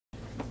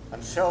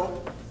And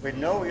so, we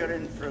know you're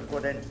in for a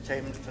good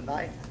entertainment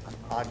tonight.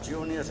 Our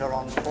juniors are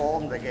on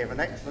form. They gave an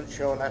excellent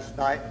show last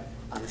night.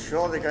 I'm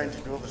sure they're going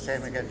to do the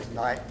same again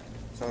tonight.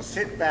 So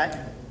sit back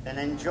and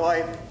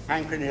enjoy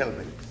Hankerin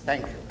Hillbillies.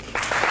 Thank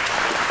you.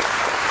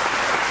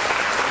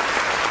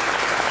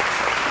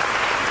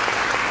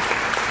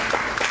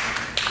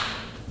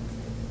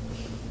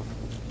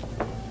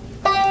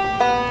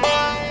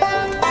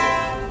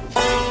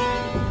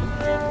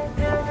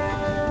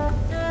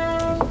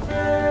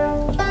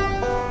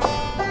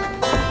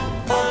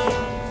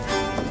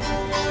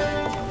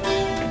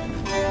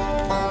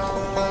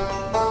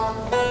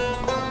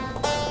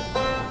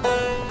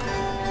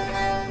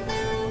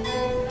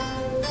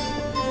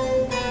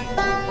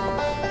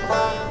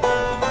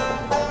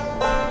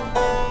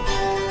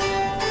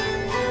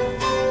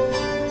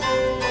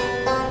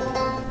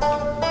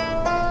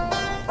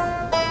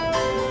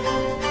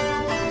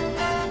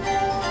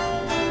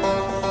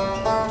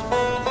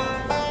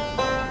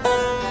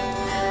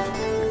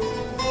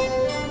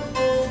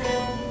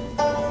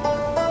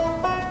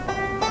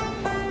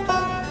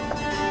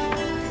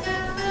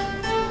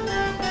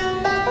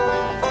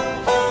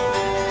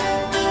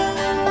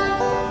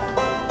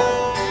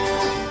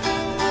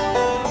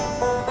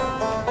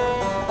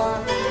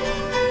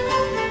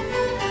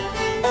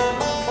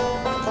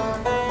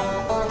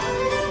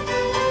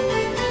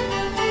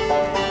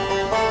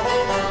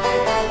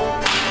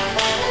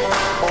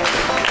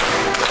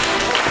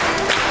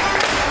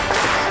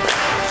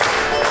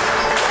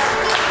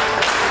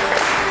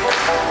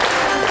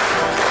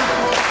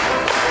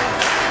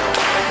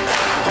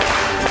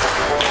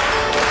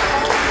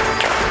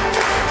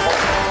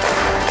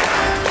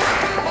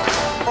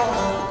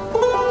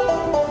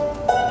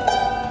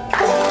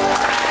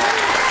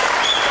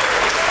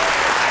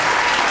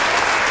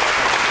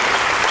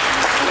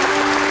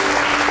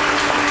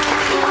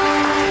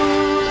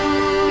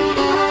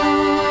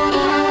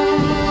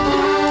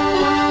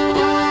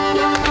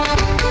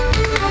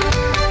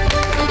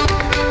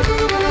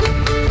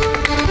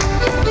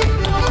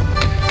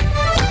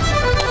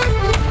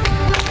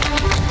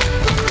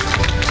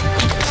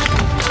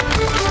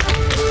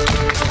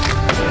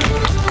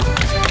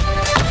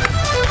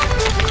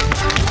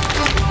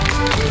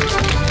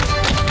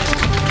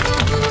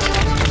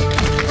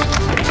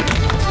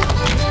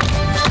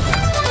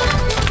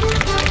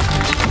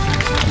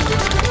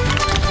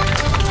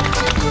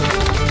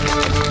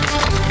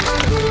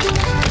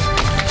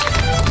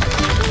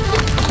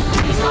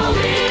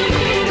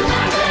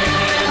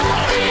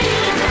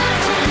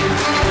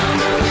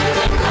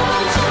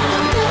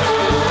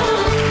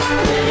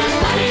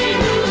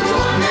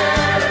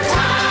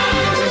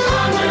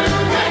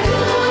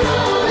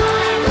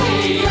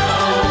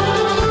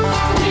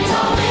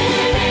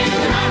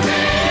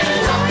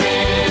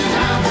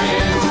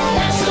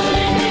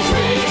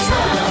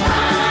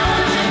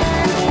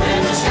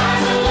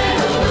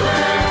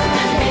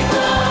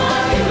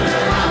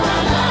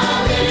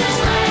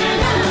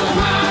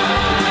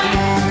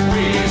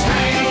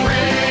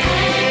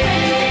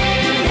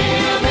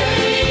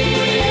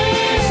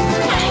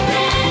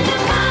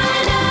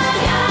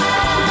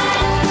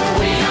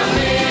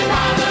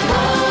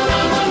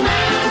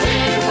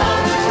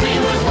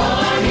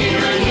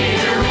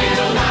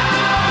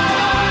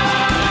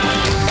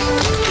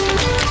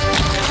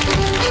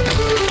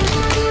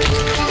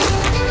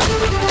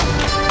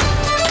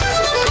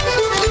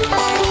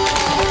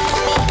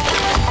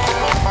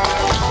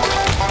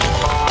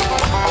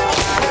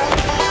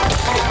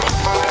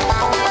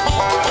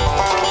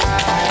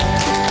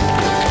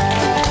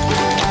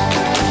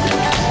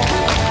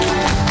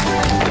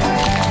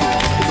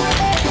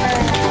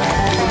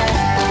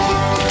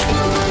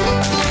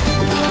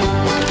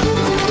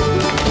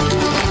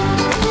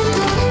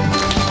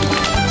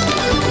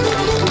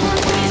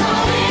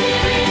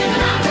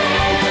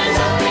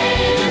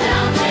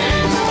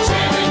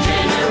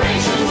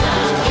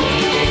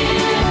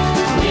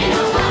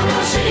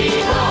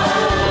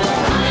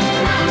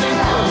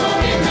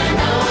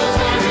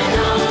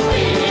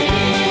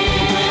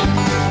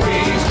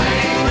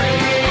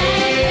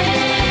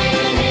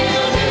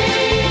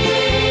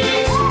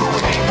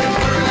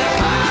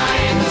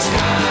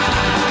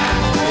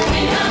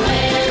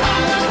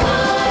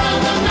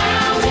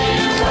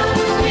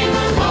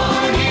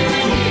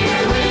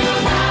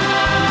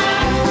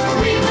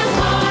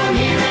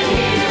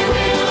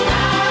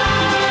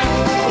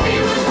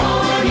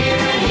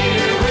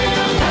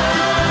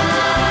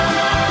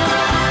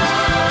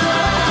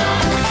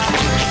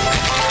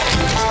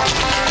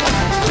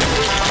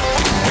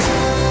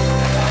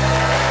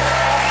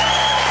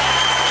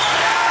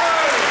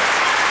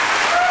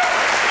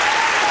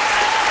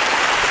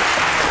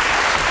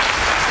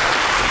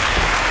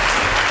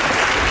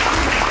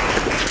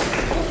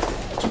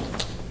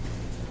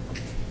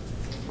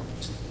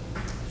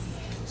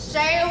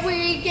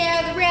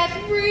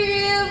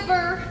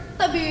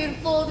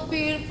 the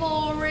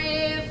beautiful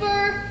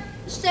river.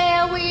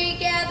 Shall we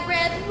gather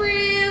at the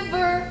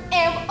river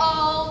and we'll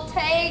all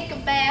take a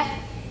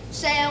bath?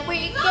 Shall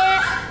we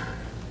get...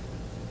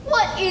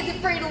 What is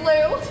it, Frida Lou?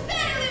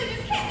 Frida Lou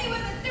just hit me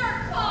with a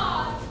dirt ball.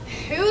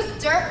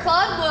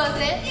 clod, was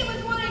it? It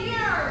was one of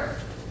yours.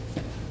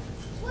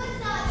 Was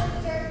not no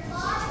dirt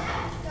clod,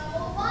 that was some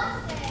old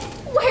wasp nest.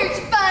 Where'd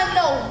you find an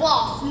old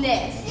wasp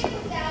nest? It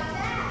was out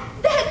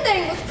back. That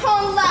thing was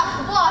crawling like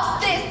a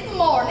wasp this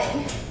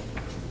morning.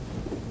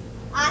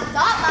 I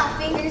thought my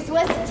fingers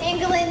was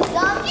tingling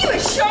some. You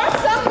was sure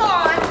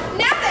someone.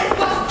 Now there's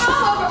wasps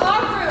all over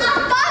our I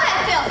roof. thought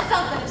I felt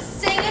something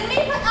stinging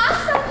me, but I'm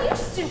so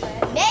used to it.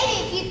 Maybe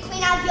if you'd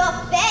clean out your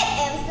bed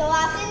every so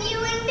often, you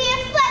wouldn't be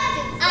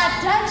afflicted.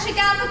 I done check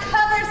out the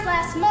covers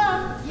last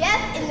month. Yep,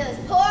 and those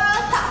poor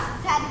old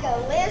possums had to go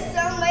live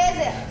somewhere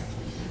else.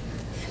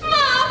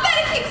 Mom,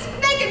 Betty keeps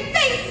making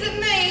faces at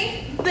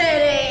me.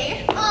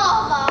 Betty.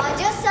 Oh, Ma,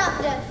 just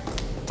something to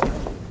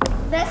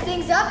mess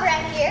things up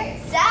right here.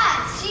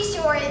 Besides, she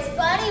sure is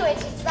funny when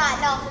she's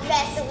fighting off a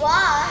mess of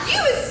wasps. You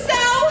was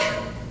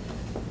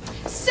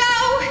so,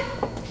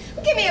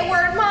 give me a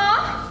word,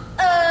 Mom.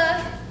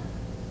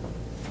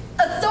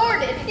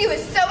 Assorted. You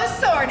was so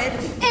assorted.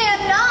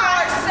 And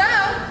not.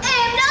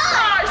 And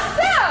not.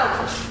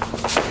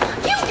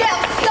 You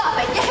gals stop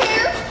it, you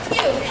hear?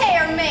 You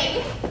hear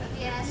me?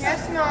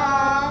 Yes,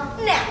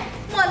 Mom. Now,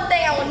 one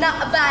thing I will not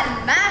abide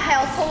in my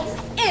household is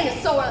any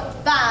sort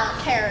of vine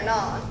carrying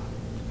on.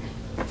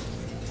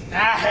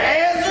 I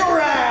has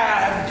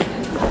arrived.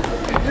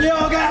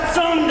 Y'all got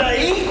something to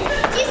eat?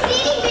 Did you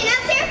see anything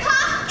up there,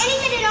 Pa?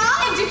 Anything at all?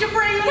 And did you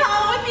bring him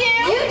home with you?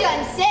 You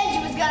done said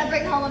you was gonna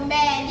bring home a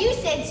man. You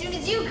said as soon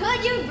as you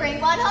could, you'd bring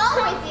one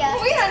home with you.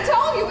 We done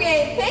told you we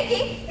ain't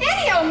picky.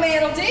 Any old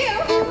man'll do.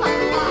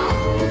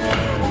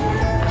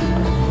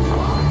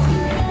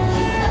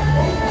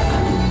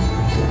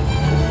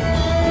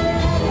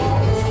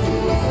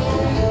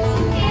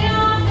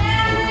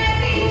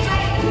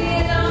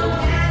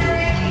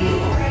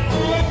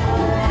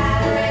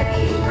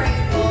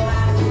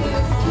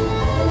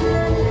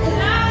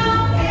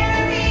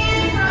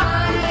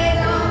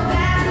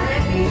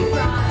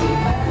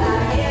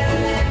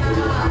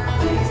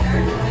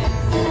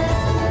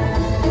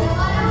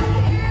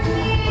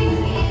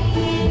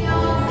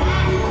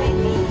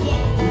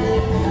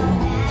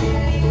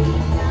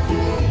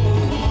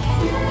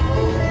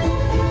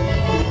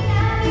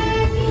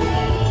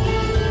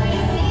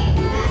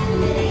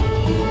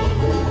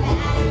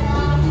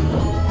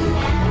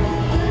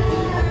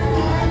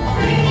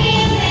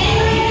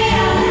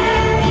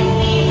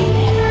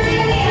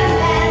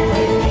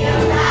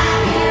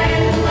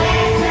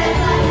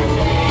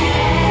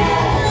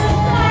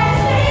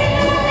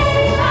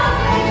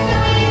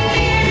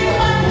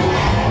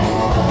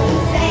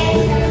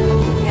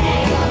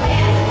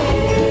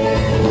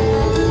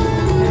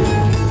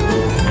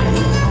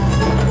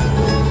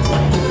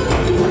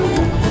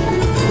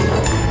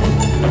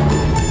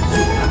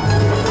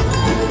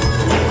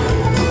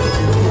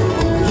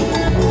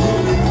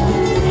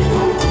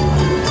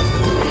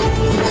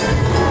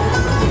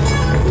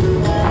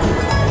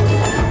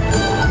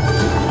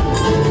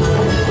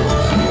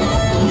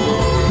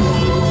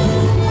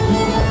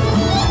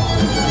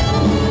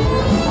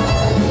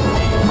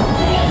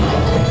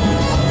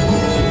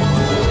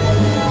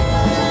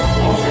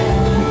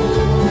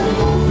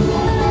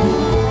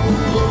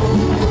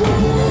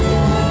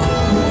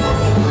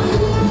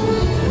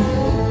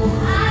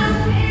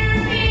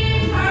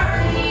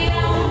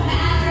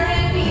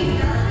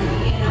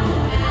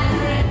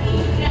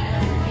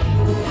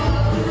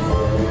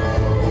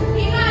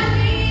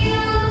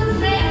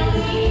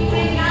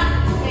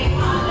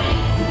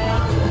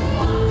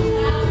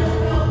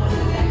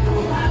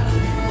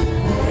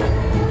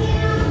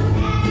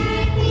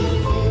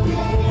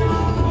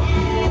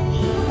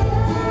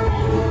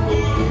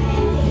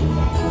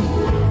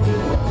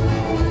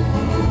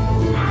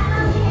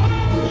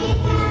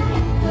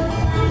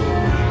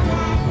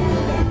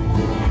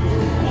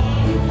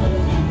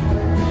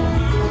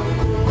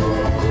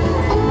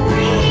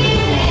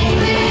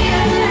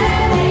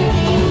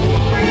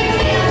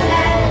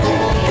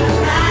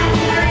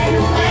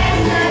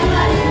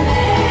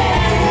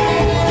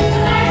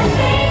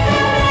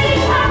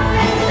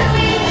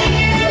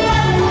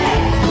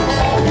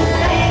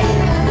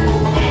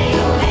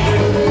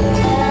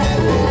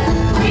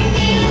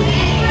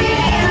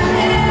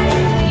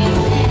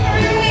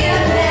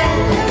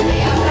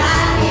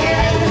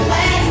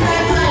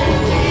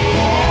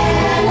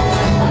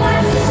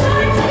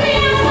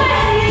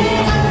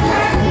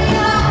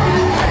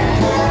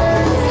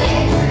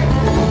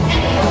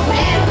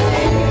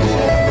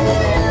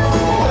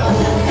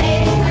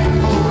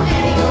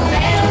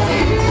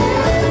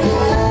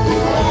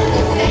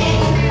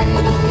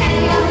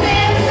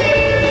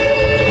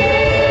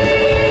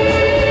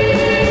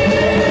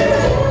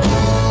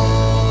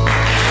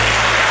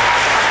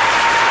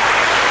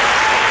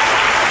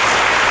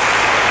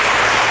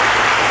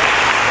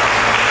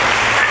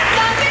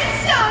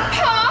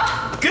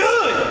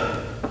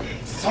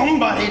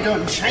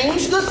 done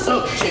changed the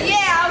subject.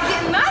 Yeah, I was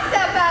getting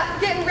myself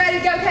out, getting ready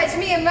to go catch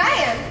me a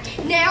man.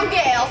 Now,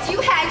 gals, you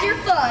had your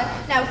fun.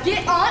 Now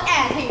get on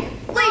out here.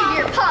 Leave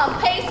your palm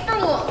paste for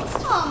once.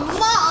 Oh,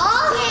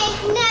 Ma, we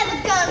ain't never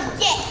gonna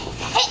get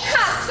hit.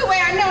 I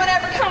swear no one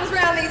ever comes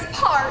around these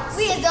parts.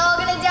 We is all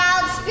gonna die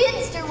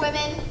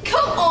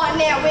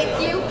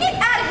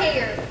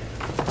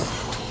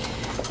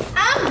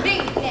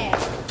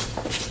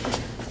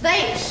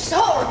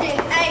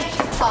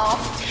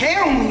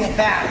Tell me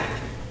about it.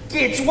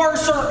 Gets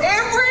worser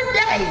every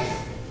day.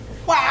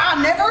 Why,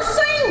 I never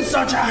seen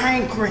such a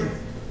hankering.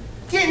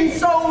 Getting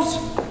so's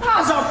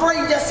I was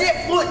afraid to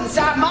set foot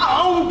inside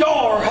my own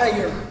door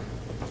here.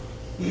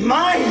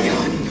 Man!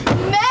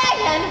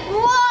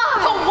 Whoa!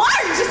 Oh,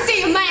 where did you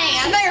see a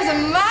man? There's a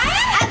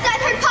man? After I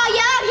heard Pa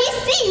yell, he's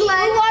seen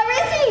one. Where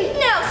is he?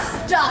 Now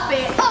stop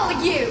it, all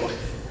of you.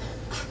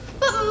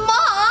 But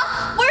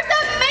Ma, where's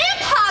that man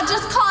Pa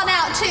just called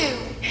out to?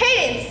 He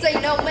didn't see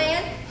no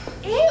man.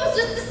 He was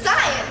just a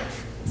scion.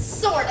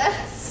 Sorta.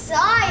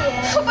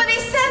 Scion? But he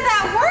said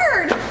that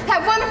word.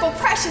 That wonderful,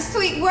 precious,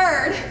 sweet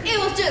word. It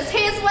was just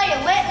his way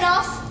of letting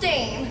off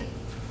steam.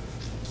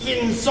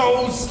 Getting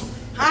so's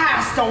I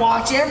has to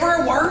watch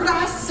every word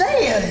I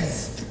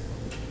says.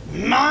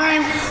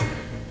 Mine.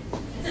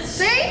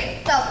 See?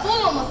 The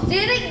fool almost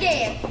did it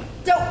again.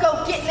 Don't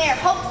go getting their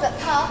hopes up,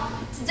 Pa.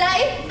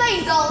 Today,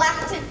 they's all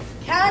acting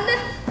kinda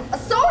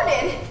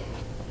assorted.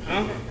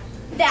 Huh?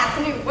 That's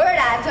a new word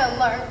I done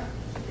learned.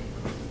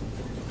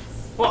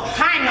 Well,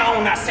 hang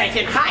on a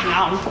second, hang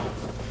on.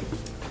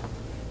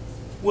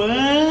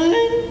 1,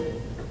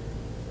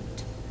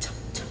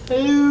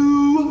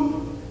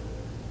 2,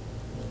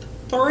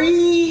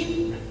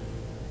 3,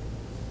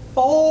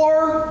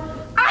 4.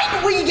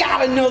 Ain't we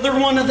got another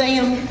one of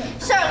them?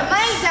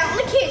 Charlemagne's out in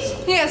the kitchen.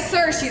 Yes,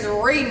 sir, she's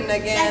reading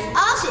again. That's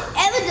all she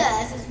ever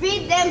does is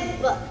read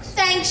them books.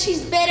 Thinks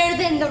she's better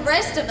than the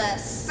rest of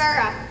us. For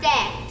a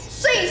fact.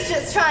 She's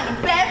just trying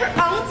to better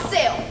her own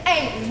self.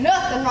 Ain't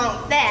nothing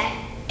wrong with that.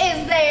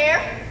 Is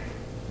there?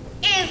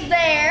 Is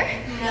there?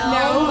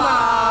 No,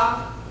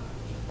 Ma.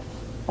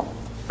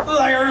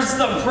 There's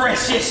the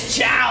precious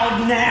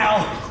child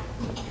now.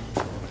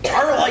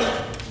 Early.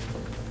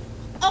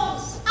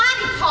 Oh,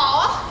 I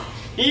Pa.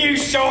 You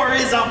sure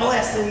is a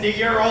blessing to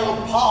your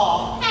old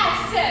pa.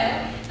 How so?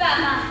 By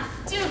my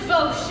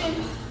devotion,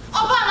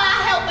 or by my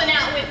helping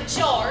out with the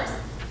chores?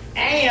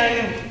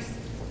 And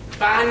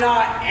by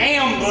not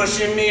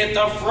ambushing me at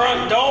the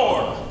front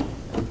door.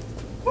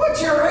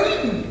 What you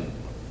eating?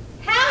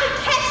 How to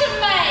catch a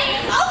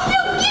man? Oh no,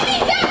 give me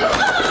that!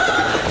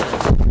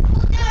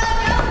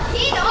 No,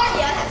 keen are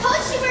ya? I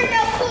told you we're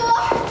no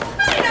fool.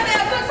 I didn't know they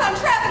had books on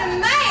trapping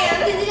a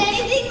man. Is it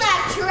anything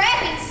like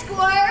trapping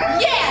squirrels?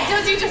 Yeah,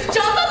 does he just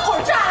jump up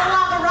or try to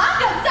lock a rock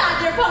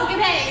upside your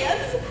pumpkin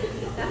hands?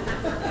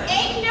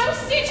 Ain't no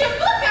such a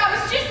book, I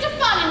was just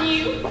a-funning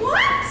you.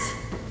 What?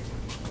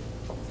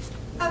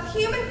 Of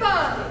human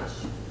bondage.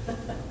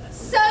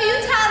 So you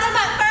tie them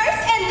up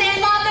first and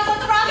then lock them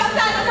with the rock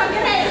outside the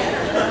pumpkin hands.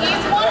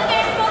 It's one of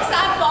them books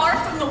I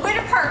borrowed from the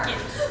Widder Perkins.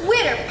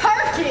 Widder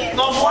Perkins.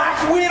 The Black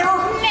Widder?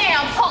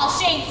 Now, Paul,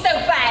 she ain't so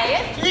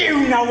bad.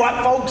 You know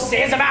what folks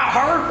says about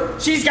her.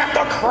 She's got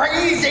the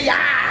crazy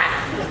eye.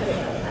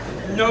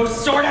 No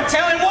sort of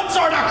telling what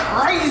sort of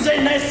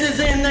craziness is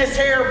in this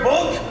here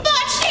book.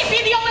 But she'd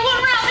be the only one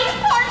around these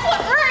parts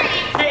would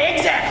read. Yeah,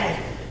 exactly.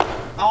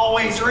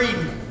 Always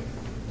reading.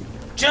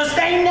 Just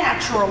ain't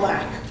natural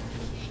like.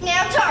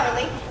 Now,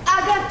 Charlie,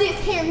 I got this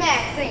here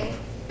magazine.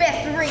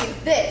 Best to read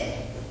this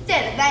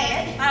instead of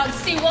that. I don't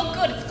see what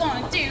good it's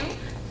gonna do.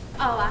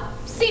 Oh, I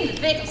seen the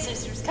Bickle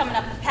Sisters coming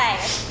up the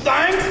path.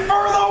 Thanks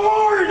for the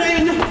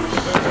warning.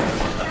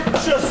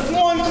 Just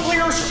one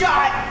clear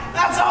shot.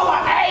 That's all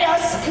I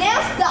ask.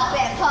 Now stop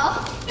it,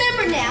 Pa.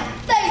 Remember now,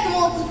 they's the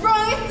ones who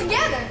brought us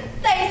together.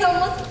 They's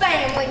almost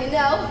family, you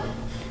know.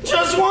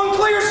 Just one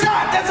clear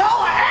shot. That's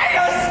all I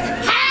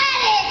ask.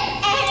 Had it!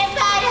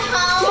 Anybody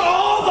home?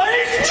 Oh,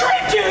 they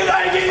trick you,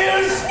 they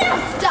is. Now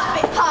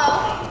stop it,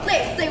 Pa.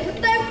 Let's see what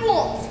they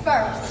want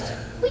first.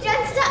 We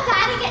done stopped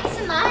by to get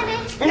some money.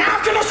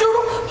 Now can I shoot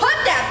 'em? Put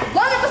that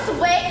one of us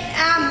away.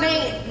 I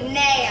mean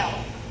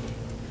now.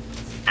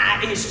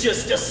 I is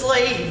just a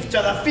slave to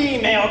the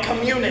female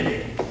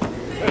community.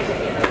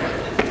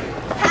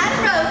 Hi,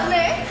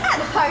 Rosemary. Hi,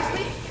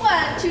 Parsley.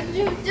 Why don't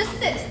you just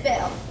sit a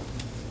spell?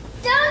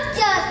 Don't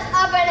just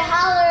up and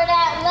holler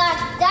that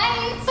like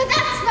dance. But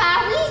that's why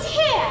we's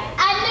here.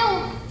 I know.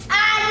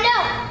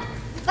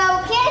 But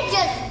we can't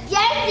just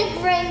yank the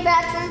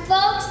greenback from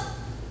folks.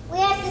 We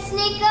have to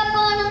sneak up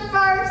on them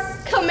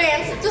first.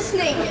 Commands to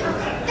sneak it.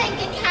 Think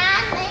it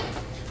kindly.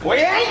 We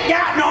ain't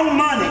got no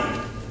money.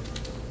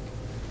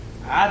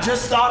 I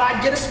just thought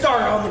I'd get a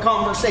start on the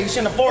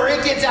conversation before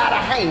it gets out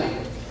of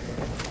hand.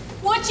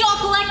 What y'all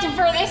collecting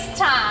for this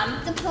time?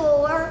 The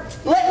poor.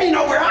 Let me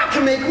know where I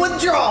can make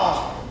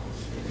withdrawal.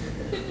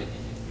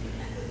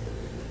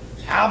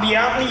 I'll be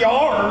out in the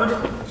yard.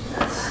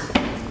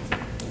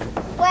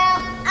 Well,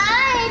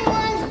 I ain't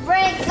one to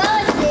break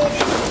buses.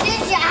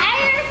 Did you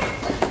hear?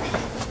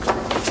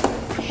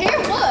 Hear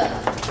what?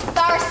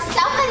 There's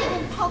somebody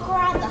been poke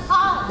around the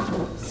hall.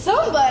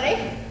 Somebody.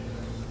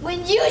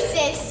 When you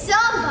say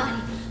somebody,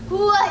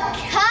 what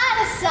kind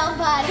of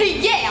somebody?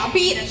 Yeah,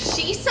 be it a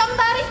she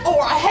somebody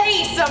or a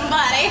he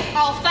somebody.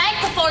 Oh, think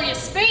before you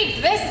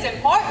speak. This is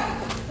important.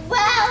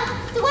 Well,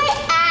 the way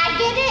I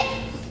get it,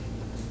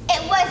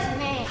 it was a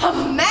man. A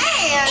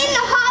man? In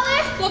the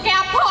holler. Look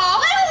out,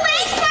 Paul. Little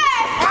winker!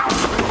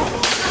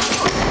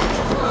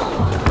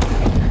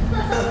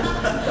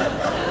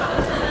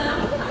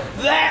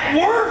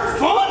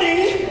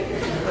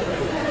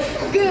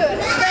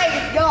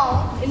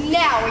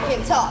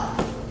 talk.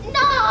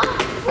 No,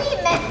 we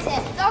meant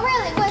it. There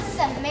really was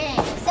some men.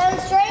 Some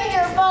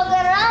stranger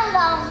bugging around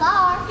down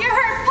there. You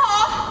heard, Pa?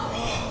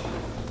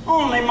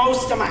 Only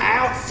most of my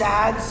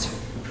outsides.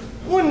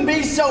 Wouldn't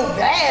be so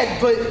bad,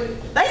 but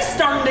they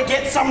starting to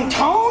get some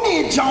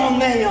tonnage on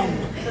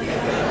them.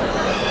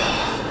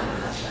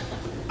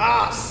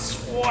 I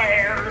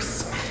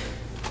swears.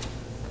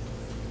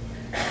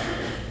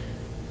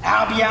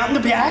 I'll be out in the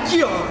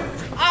backyard.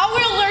 I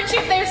will alert you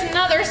if there's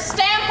another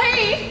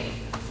stampede.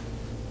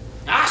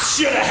 I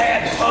should have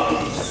had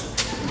puppies.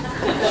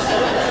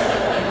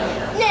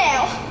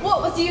 Now,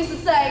 what was the use of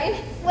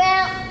saying?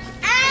 Well,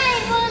 I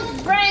ain't going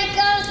to break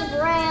us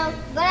around,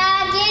 but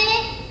I get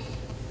it.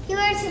 He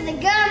works for the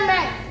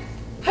government.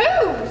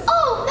 Whose?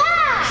 Oh,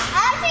 my!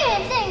 I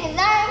didn't think of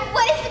that.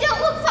 What if you don't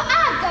work for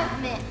our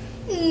government?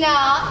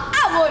 Nah,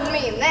 I wouldn't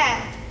mean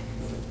that.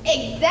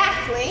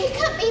 Exactly. He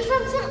could be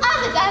from some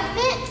other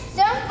government,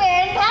 some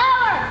fair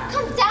power.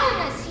 Come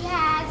down us, he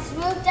has.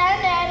 Moved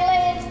down there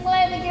to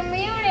explain the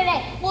community.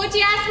 What'd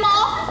you ask,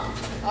 Ma?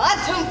 I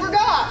too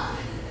forgot.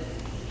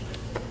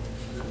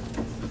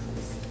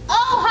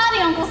 Oh,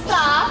 howdy, Uncle Si.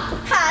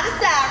 Hi to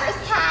Cyrus.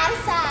 Hi,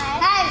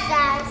 Cyrus. Hi,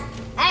 Cyrus.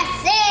 I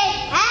said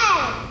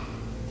hi.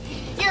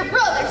 Your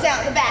brother's out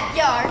in the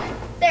backyard.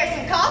 There's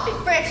some coffee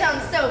fresh on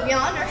the stove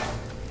yonder.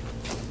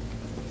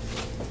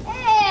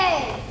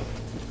 Hey,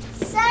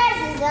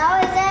 Cyrus is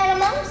always at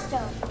amongst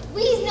them.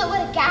 We know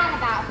what a guy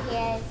about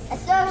here is. A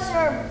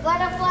social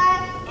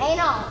butterfly ain't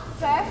all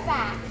for a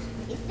fact.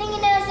 You think he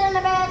knows something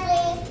about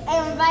this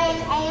and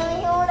inviting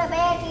alien on the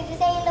back to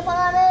descend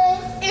upon us?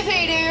 If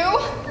he do,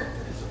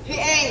 he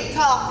ain't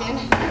talking.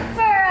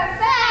 For a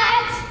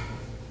fact.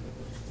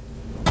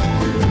 I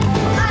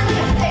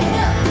didn't say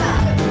nothing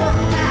about the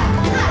work out.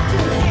 I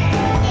just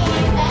can't.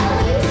 And well,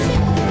 you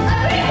should.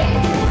 I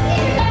reckon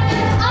you're gonna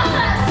all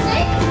our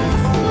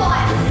secrets.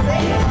 What?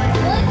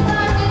 Look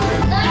for new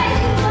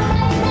learning from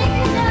the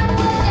secret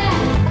of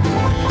that.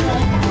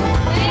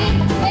 Hey,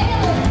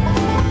 Bickle.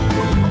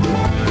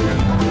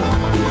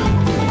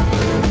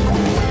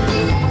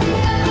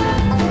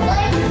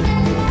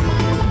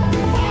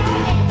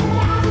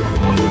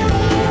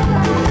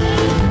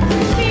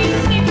 She's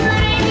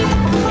secreting,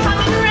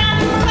 coming around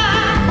the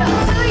sky.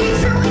 So you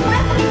surely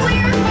left me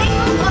clear.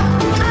 Ain't up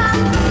high.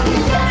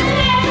 Coming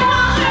in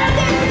holler,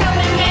 there's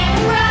coming in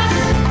rush.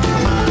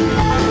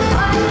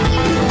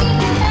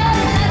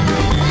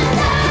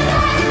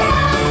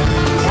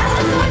 Tell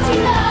us what you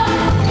know.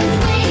 It's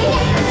me,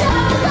 tell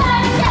us what you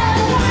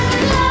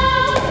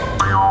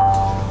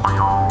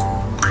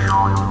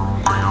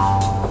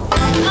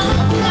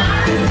Uncle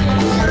Cyrus is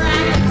sure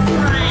acting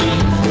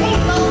strange.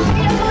 Ain't gonna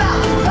be about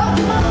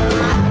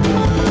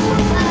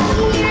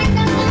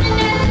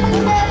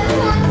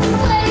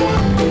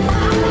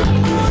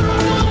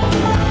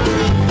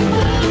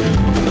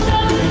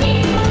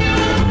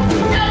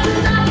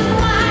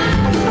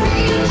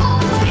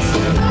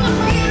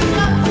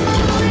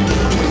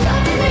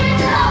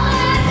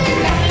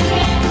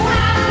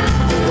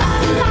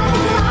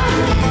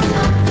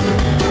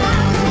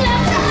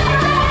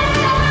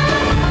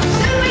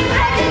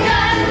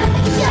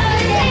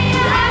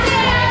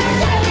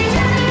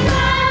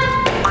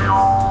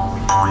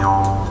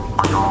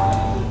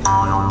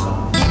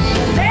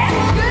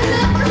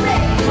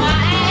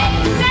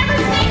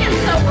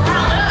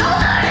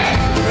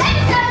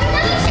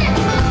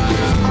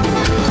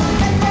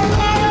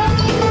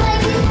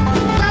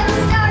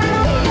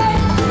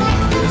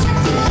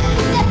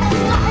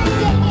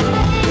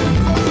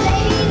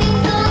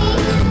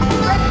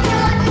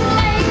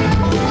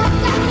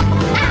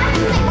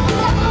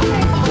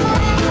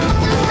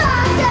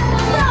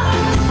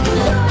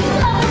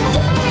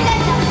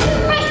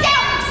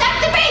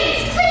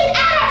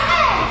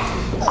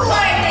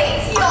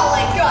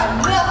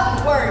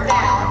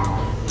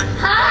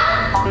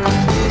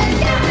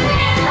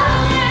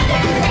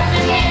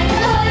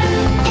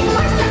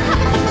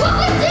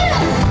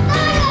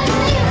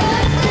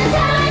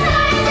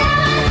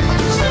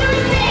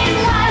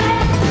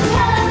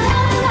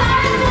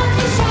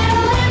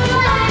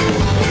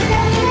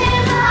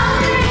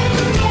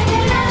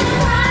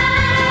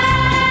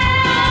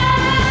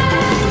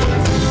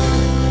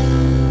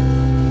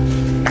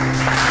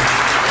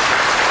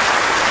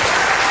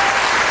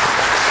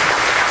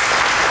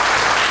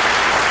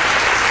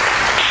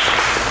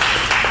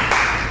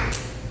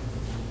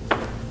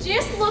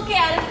Just look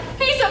at him.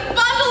 He's a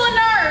bundle of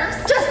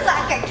nerves. just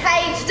like a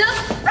caged up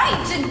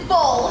raging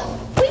bull.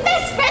 We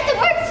best spread the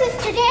word,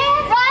 Sister Dad.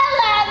 Roll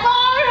that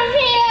bar of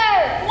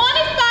here. One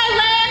if by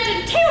land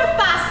and two if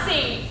by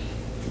sea.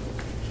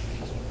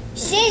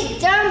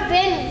 She's done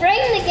been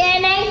brain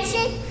again, ain't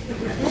she?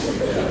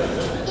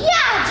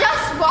 Yeah,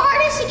 just where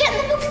did she get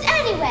in the books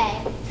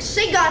anyway?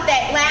 She got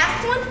that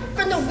last one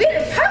from the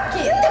Widder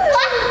Perkins. The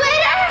Black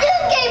Widder? You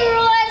gave her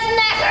a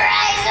snack her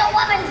eyes, a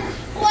woman.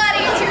 Why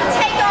don't you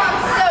take on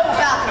so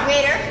about the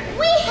Widder?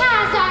 We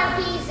has our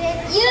reason.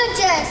 You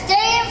just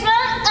stay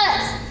from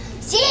us.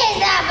 She is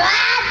a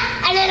blood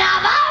and an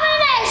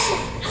abomination.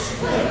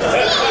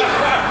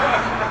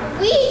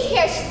 We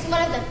hear she's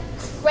one of the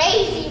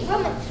crazy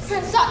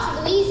from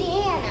South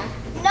Louisiana.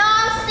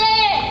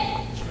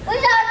 Nonsense! We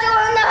thought you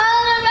were in the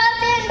Holler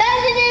Ruffian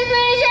Messages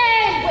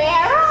region.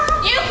 Where?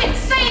 You can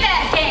say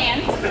that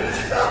again.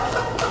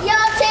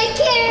 Y'all take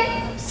care.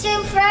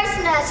 Shoot first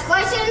and ask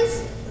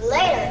questions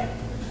later.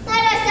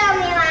 Let us down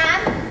the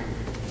line.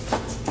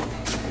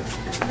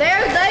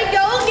 There they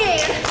go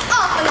again.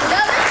 Off on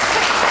another.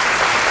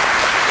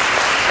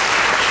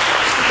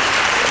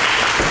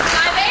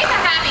 Now there's a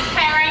happy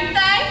pair, ain't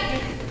they?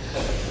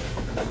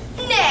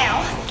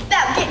 Now,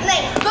 about getting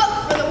things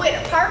booked for the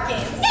Widder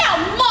Perkins. Now,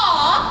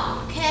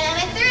 Ma!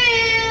 Coming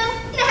through.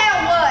 Now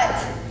what?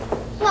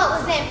 What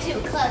was them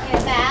two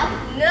clucking about?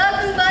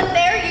 Nothing but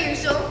their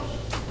usual.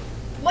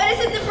 What is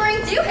it that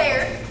brings you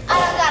here? I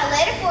done got a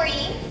letter for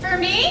you. For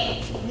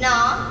me? No.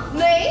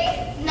 Me?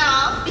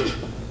 No.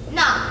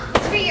 No.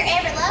 It's for your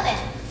ever-loving.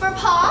 For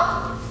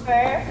Pa?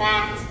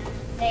 Perfect.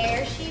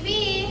 There she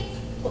be.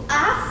 Well,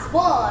 I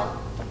swan.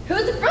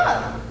 Who's it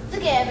from? The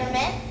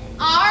government.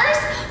 Ours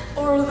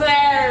or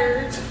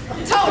theirs?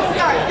 Don't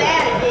start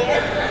that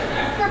again.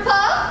 For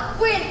Pa?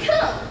 When'd it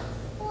come?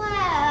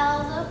 Well,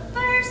 the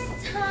first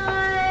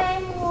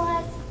time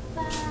was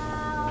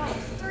about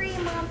 3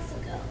 months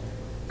ago.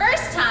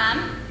 First time?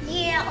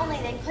 Yeah, only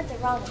they put the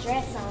wrong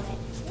address on it.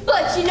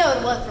 But you know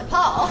it was for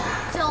Pa.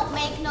 Don't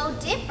make no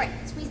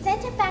difference. We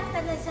sent it back,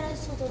 then they sent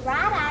us to the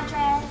right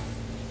address,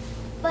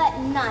 but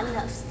not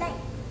enough stamps.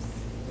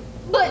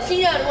 But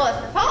you know it was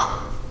for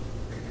Pa.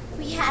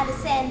 We had to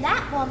send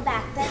that one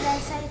back, then they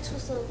sent it to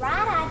us to the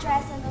right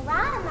address and the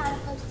right amount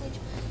of postage,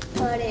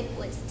 but it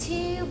was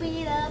too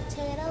beat up to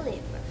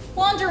deliver.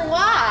 Wonder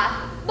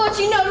why? But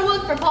you know it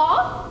was for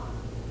Pa.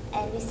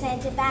 And we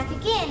sent it back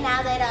again.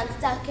 Now they done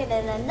stuck it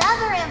in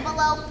another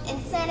envelope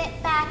and sent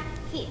it back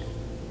here.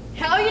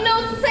 How you know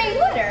it's the same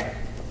letter?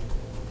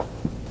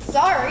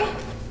 Sorry.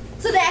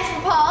 So that's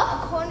for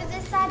Pa? According to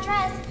this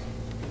address,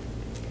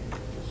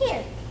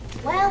 here.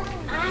 Well,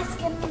 ask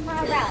him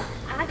my route.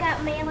 I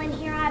got mail in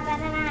here, I bet,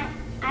 and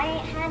I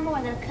ain't had more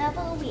than a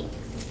couple of weeks.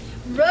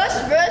 Rush,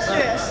 rush,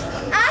 rush.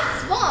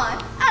 I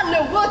swan. I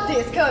know what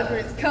this country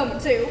is coming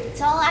to.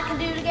 It's all I can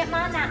do to get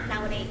mine out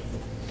nowadays.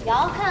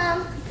 Y'all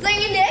come.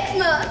 See you next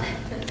month.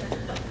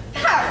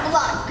 Powerful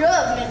lot of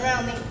government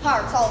around these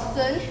parts all of a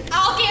sudden.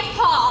 I'll get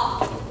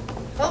Pa.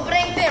 Hope it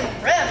ain't them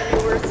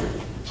revenuers.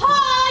 Pa,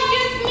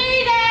 you's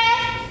needed.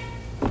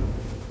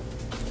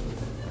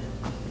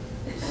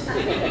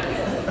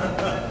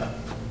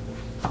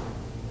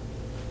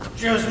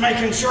 Just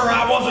making sure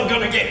I wasn't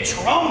gonna get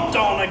trumped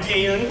on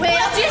again.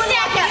 Well, just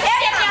after you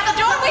stepped out the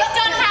door, we've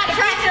done had a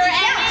visitor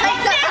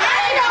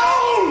Hang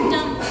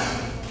on!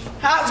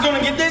 I was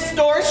gonna get this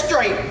story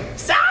straight.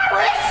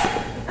 Cyrus!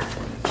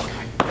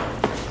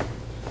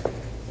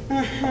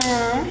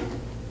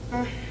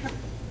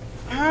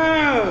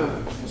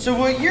 Oh, so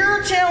what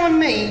you're telling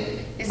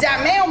me is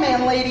that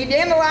mailman lady,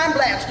 Dandelion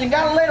Blatchkin,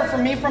 got a letter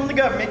from me from the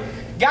government,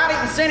 got it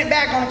and sent it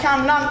back on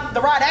account of not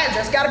the right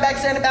address, got it back,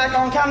 sent it back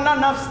on account of not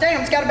enough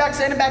stamps, got it back,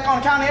 sent it back on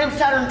account of it was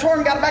tattered and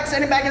torn, got it back,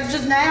 sent it back, and it's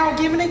just now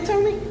giving it to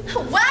me?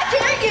 Why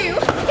can't you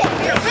keep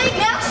your big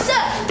mouth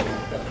shut?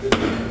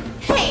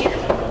 Here.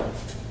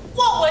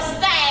 What was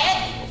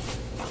that?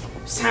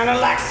 Sounded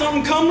like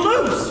something come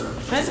loose.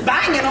 It's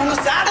banging on the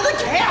side of the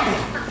cabin.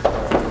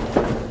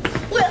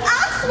 Well,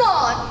 I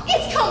swan.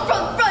 It's come from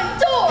the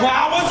front door.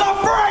 I was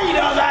afraid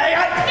of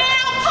that.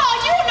 Now, Pa,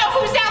 you know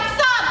who's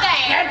outside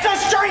there. It's a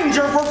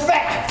stranger for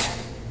fact.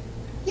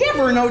 You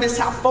ever notice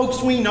how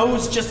folks we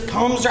knows just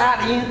comes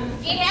right in?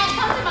 It has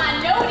come to my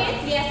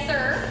notice, yes,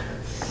 sir.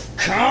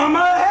 Come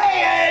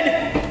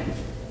ahead.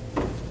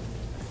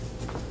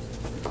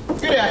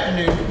 Good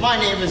afternoon. My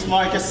name is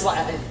Marcus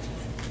Slidell.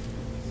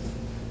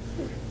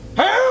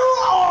 Who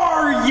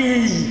are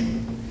ye?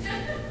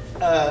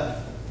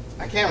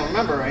 I can't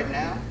remember right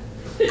now.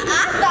 I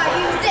thought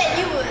you said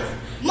you was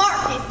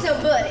Marcus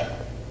somebody.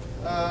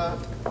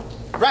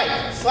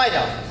 Right,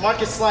 Slidell.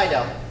 Marcus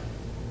Slidell.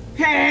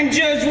 And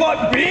just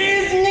what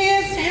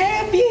business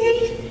have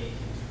ye?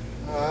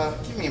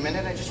 Give me a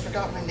minute, I just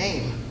forgot my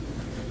name.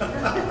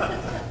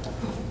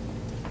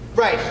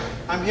 Right,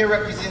 I'm here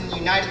representing the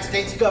United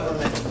States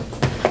government.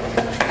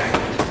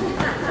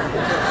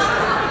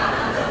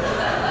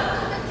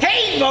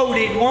 He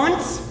voted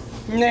once.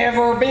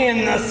 Never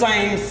been the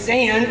same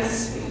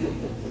since.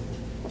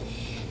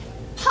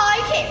 Pa,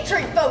 you can't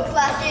treat folks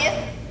like this.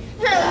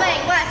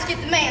 Charlemagne, why don't you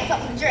get the man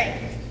something to drink?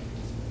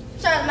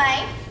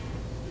 Charlemagne?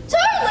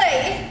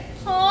 Charlie!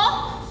 Huh?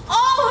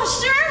 Oh,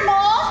 sure, Ma.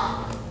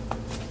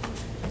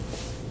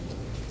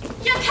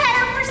 You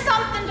care for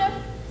something to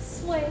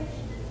swig?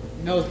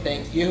 No,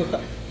 thank you.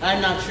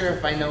 I'm not sure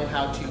if I know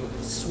how to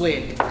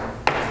swig.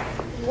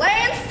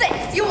 Land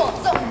sakes, you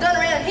want something done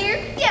around here?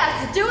 You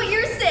have to do it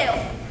yourself.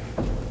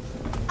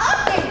 I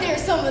think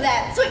there's some of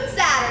that sweet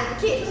cider in the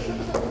kitchen.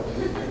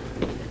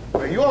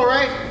 Are you all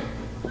right?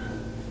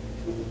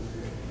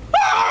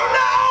 Oh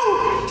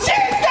no!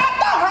 She's got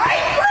the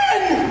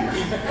Hankerin!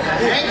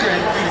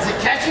 Hankerin? Is it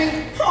catching?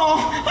 Oh,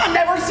 I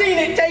never seen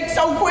it take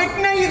so quick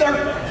neither.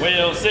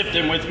 Well, sift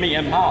him with me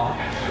and Ma.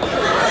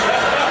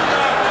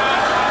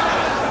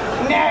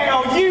 Now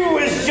you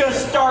was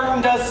just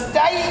starting to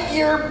state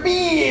your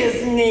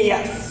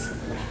business.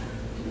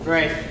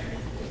 Great.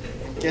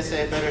 Guess I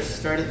had better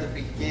start at the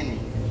beginning.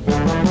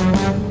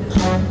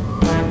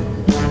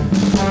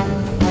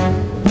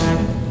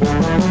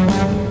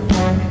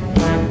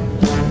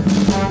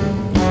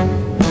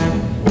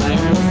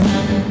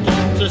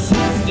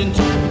 Assistant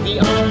to the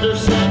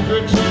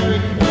Undersecretary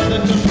of the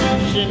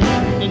Commission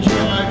in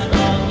charge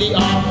of the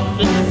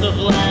Office of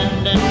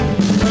Land and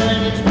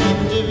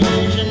Management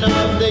Division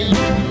of the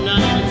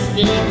United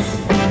States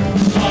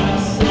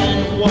Parks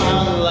and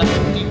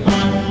Wildlife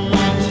Department.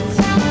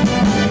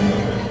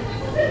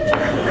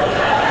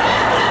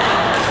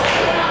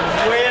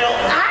 Well,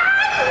 I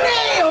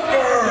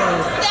never!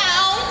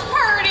 Sounds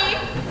pretty.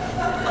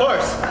 Of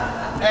course.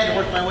 I had to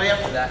work my way up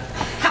to that.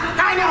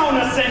 Hang on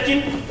a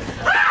second.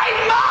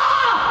 Hey,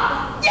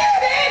 Ma!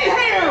 Get in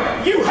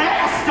here! You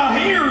has to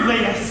hear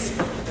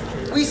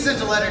this. We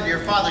sent a letter to your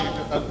father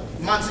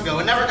months ago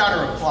and never got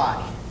a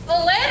reply.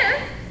 A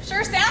letter?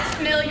 Sure sounds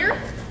familiar.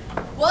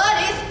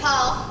 What is it,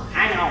 Pa?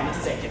 Hang on a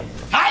second.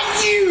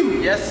 Hey,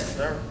 you! Yes,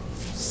 sir.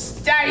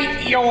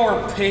 State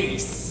your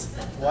piece.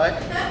 What?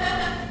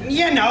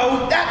 You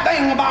know, that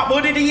thing about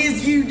what it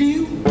is you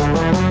do.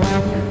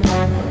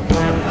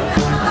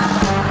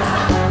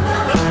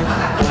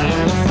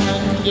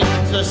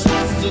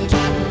 Assistant to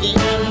the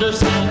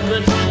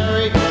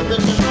Undersecretary of the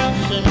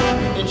Commission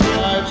in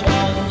charge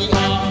of the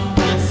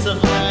Office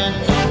of Land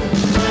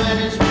and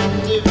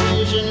Management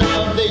Division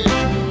of the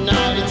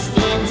United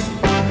States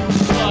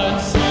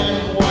Parks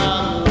and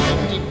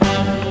Wildlife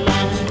Department.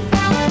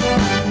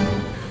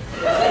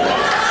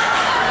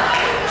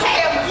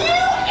 Have you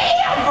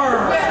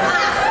ever?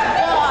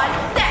 God,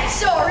 that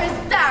sure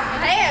is back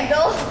to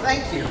handle.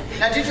 Thank you.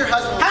 Now, did your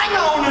husband... Hang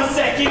on a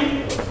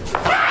second.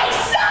 Hey,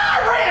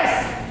 Cyrus!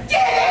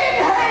 Get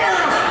in here!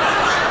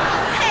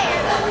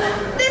 Here,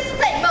 this will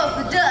take most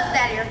of the dust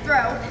out of your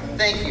throat.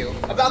 Thank you.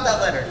 About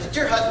that letter, did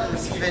your husband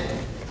receive it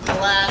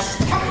last...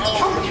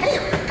 Come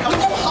here. Come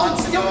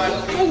months ago,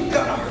 I believe? I'm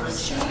gonna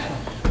hurt you.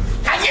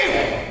 Hey, you!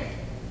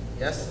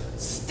 Yes?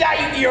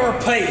 State your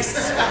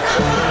piece.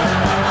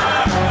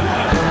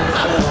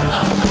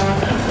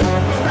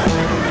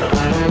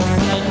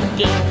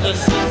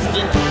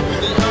 Assistant to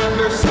the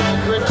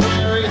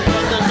Undersecretary of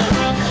the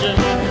Commission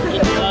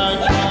in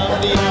charge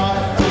of the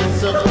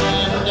Office of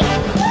Land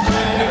and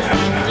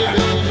Management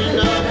Division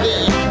of the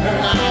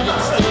United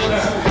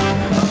States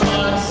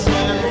Parks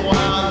and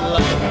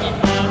Wildlife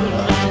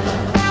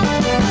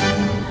Department.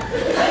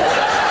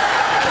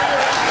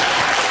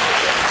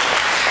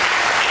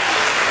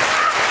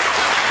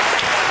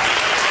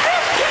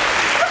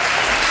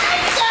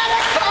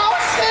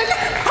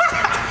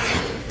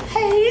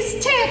 He's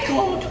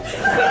tickled.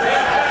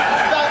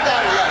 About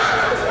that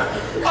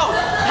Oh,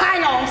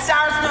 hang on.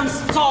 Cyrus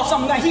done saw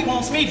something that he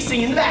wants me to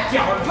see in the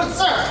backyard. letter. But,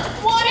 sir,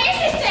 What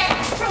is it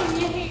that's from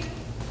you here?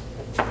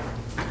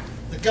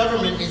 the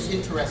government is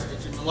interested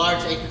in a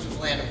large acreage of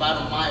land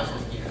about a mile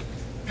from here.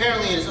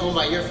 Apparently, it is owned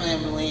by your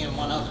family and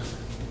one other.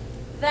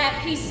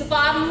 That piece of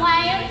bottom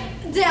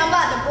land? Down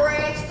by the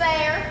branch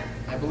there.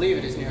 I believe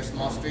it is near a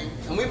small stream,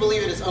 and we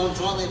believe it is owned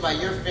jointly by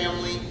your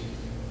family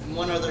and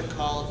one other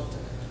called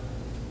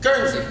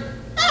Guernsey.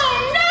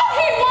 Oh no,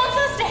 he wants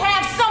us to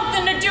have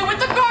something to do with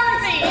the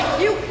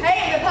Guernseys. You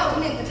can't be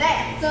poking into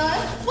that,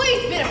 son.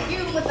 We've been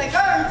feuding with the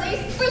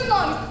Guernseys for as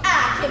long as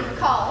I can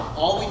recall.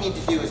 All we need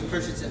to do is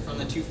purchase it from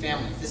the two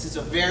families. This is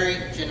a very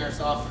generous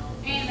offer.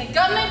 And the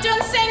government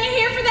done send you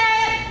here for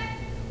that?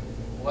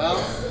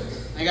 Well,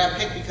 I got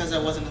picked because I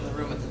wasn't in the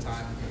room at the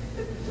time.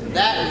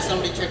 That and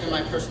somebody checked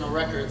my personal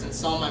records and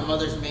saw my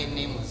mother's maiden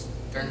name was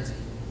Guernsey.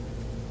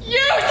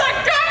 You's a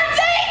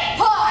Guernsey?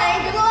 Pa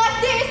ain't gonna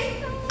like this.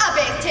 I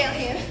best tell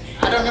him.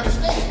 I don't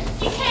understand.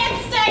 You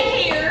can't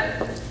stay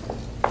here.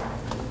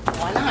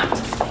 Why not?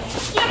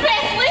 You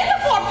best leave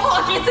before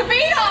Pa gets a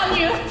beat on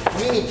you.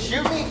 You mean he'd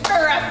shoot me?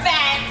 For a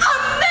fact. A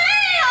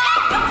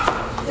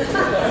man!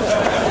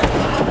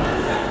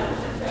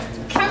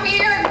 Come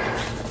here.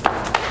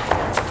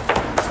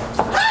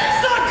 It's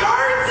the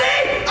Guernsey!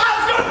 I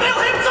was gonna fill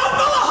him so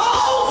full of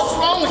holes! What's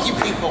wrong with you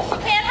people?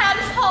 Can't hide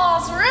his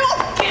paws real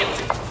cute.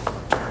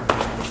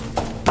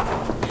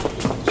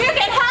 You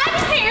can hide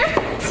in here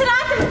so that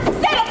I can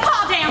settle Pa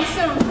down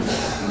soon.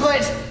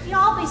 But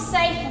Y'all be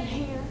safe in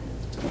here.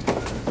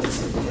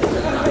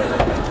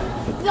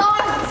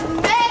 There's a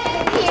man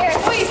in here.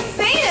 We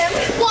seen him.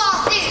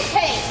 What is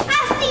he? I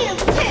seen him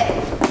too.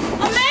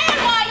 A man?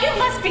 Why, you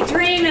must be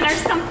dreaming or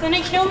something.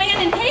 Ain't no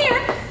man in here.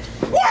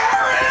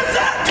 Where is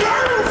that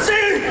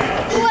Guernsey?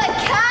 What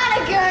kind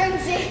of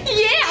Guernsey?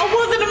 Yeah,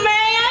 was it a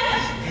man?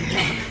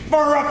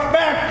 For a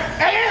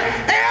fact,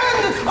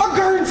 and a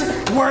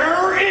Guernsey.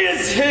 Where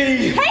is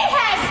he? He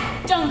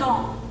has done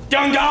gone.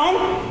 Done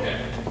gone?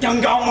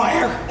 Done gone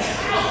where?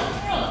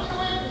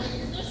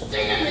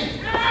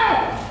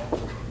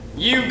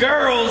 You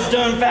girls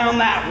done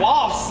found that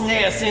wasp's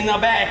nest in the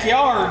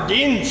backyard,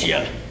 didn't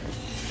you?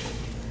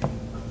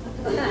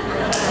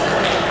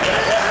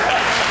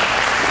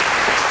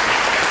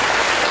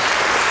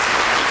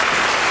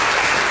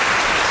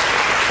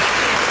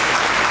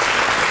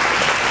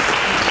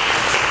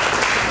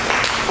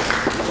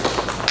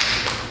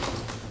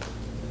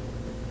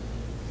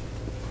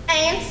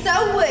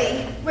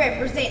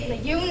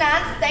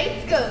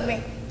 States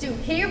government do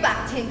hereby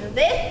tender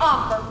this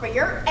offer for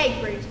your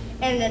acreage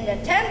in an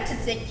attempt to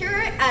secure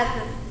it as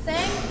the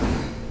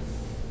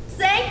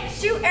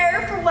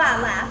sanctuary for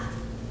wildlife.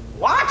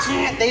 Why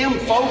can't them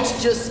folks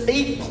just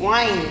speak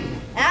plain?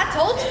 I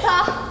told you,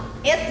 Pa,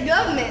 it's the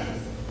government.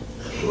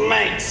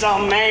 Makes a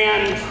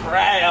man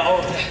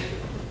proud.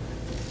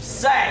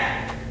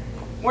 Say,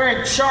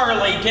 where'd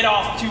Charlie get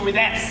off to with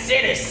that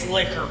city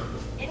slicker?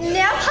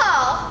 Now,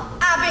 Pa,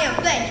 I've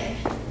been thinking.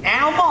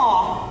 Now,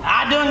 Ma,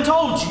 I done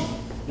told you.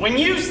 When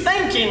you's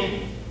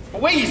thinking,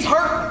 we's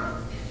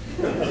hurting.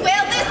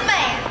 Well, this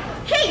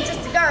man, he ain't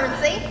just a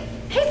Guernsey.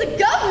 He's a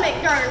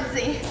government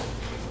Guernsey.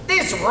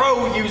 This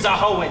road you's a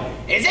hoeing,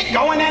 is it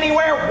going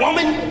anywhere,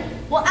 woman?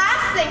 Well, I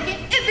was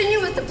thinking if they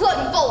knew us to plug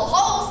them full of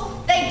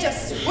holes, they'd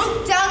just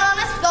swoop down on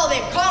us with all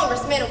them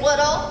congressmen and what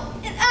all.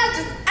 And I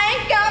just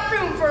ain't got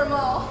room for them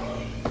all.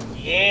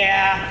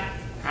 Yeah,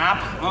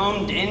 I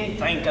plumb didn't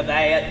think of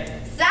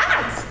that.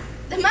 Besides,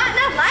 they might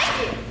not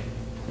like it.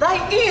 They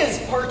is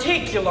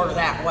particular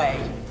that way.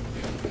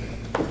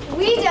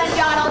 We done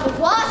got all the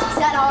wasps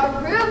at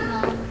our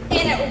room,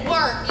 And it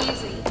weren't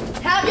easy.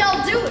 How'd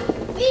y'all do it?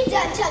 We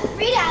done took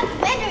Frida out the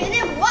window and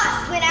then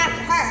wasps went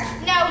after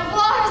her. Now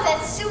where's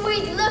that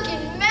sweet looking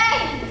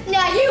man?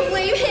 Now you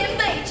leave him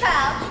be,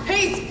 child.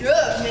 He's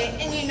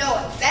government, and you know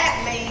what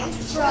that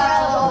means.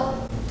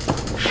 Trouble.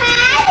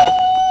 Hey!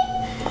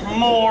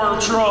 More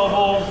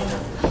trouble.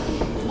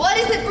 What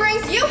is it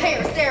brings you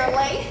here, Sarah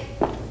Lee?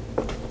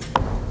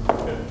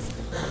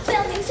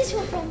 Well, news is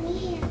what brought me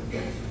here.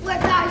 Where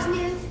Thar's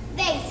news,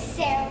 they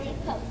Sarah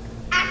Pope.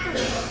 I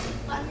could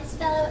on this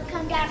fellow that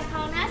come down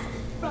upon us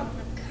from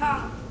the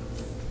commons.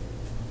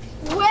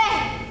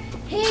 Well,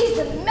 he's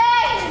the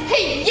man.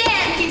 He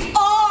Yankees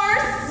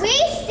ours. We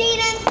seen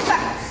him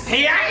first.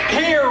 He ain't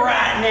here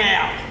right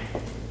now.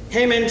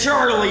 Him and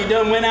Charlie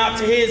done went out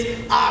to his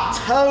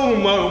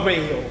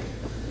automobile.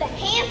 The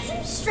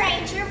handsome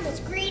stranger was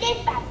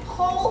greeted by the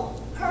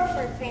whole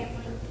Herford family.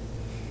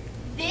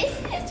 This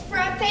is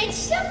front page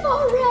stuff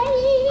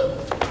already.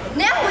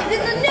 Now he's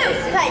in the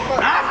newspaper.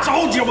 I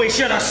told you we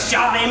should have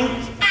shot him.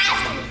 I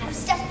was gonna have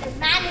stuff in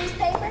my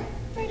newspaper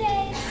for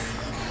days.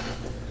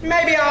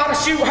 Maybe I ought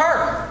to shoot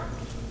her.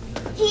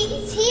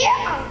 He's here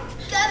on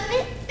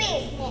government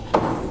business.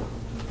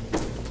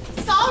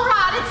 It's all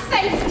right, it's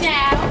safe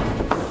now.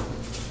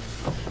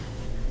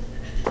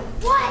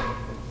 What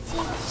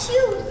did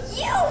you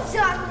use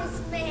on this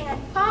man,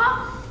 huh?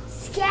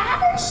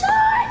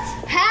 Scattershot?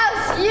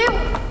 How's you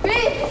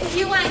feel?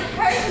 You ain't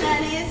hurt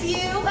none, is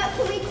you? What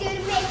can we do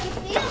to make you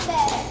feel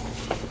better?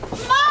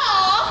 Ma!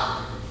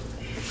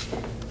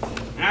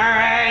 All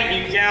right,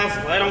 you gals,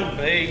 let them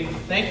be.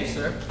 Thank you,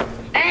 sir.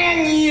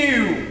 And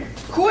you,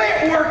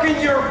 quit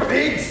working your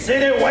big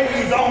city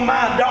ways on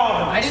my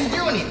daughter. I didn't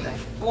do anything.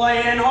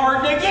 Playing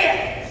hard to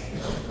get.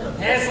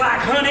 It's like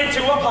honey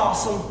to a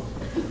possum.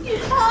 You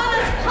call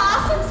us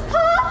possums,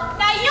 Pa?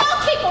 Now y'all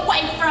keep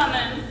away from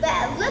him.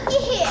 Well, looky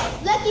here.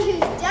 Looky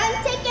who's done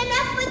taken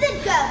up with the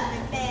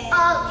government man.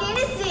 All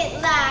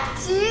innocent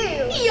like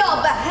you.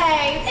 Y'all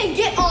behave and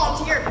get on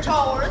to your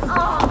chores.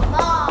 Oh,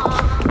 Mom.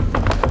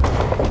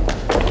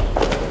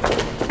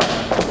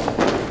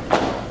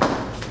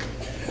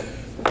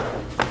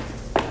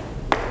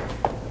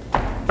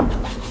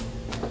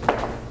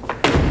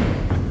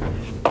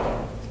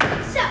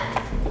 So,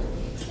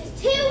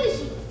 just who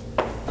is you?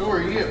 Who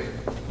are you?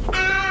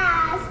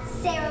 As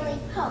Sarah Lee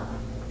Pope,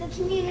 the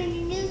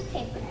community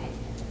newspaper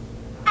editor.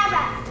 I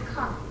write for the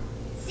column.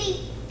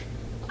 See,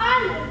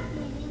 our little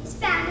community was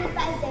founded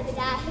by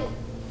Zebediah Hoot.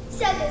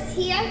 So this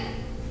here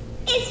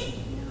is Hoot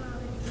and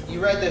Holler. You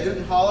read the Hoot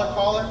and Holler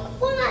caller?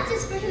 Well, not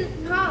just for Hoot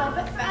and Holler,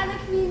 but for other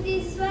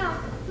communities as well.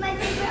 My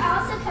paper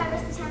also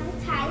covers the town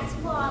of Titus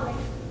Waller.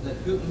 The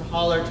Hoot and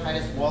Holler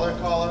Titus Waller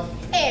caller?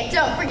 And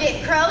don't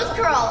forget Crow's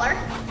Crawler.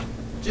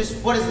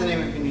 Just what is the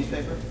name of your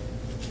newspaper?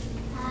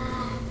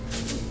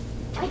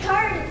 I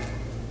carded.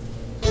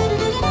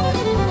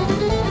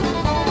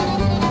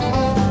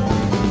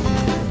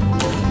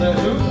 The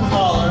Hoot and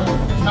Holler,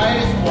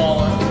 Titus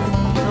Waller,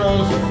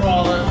 Crow's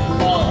Crawler,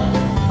 Waller.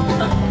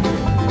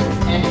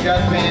 And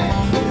Judge Man?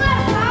 You got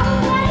a problem,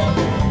 buddy?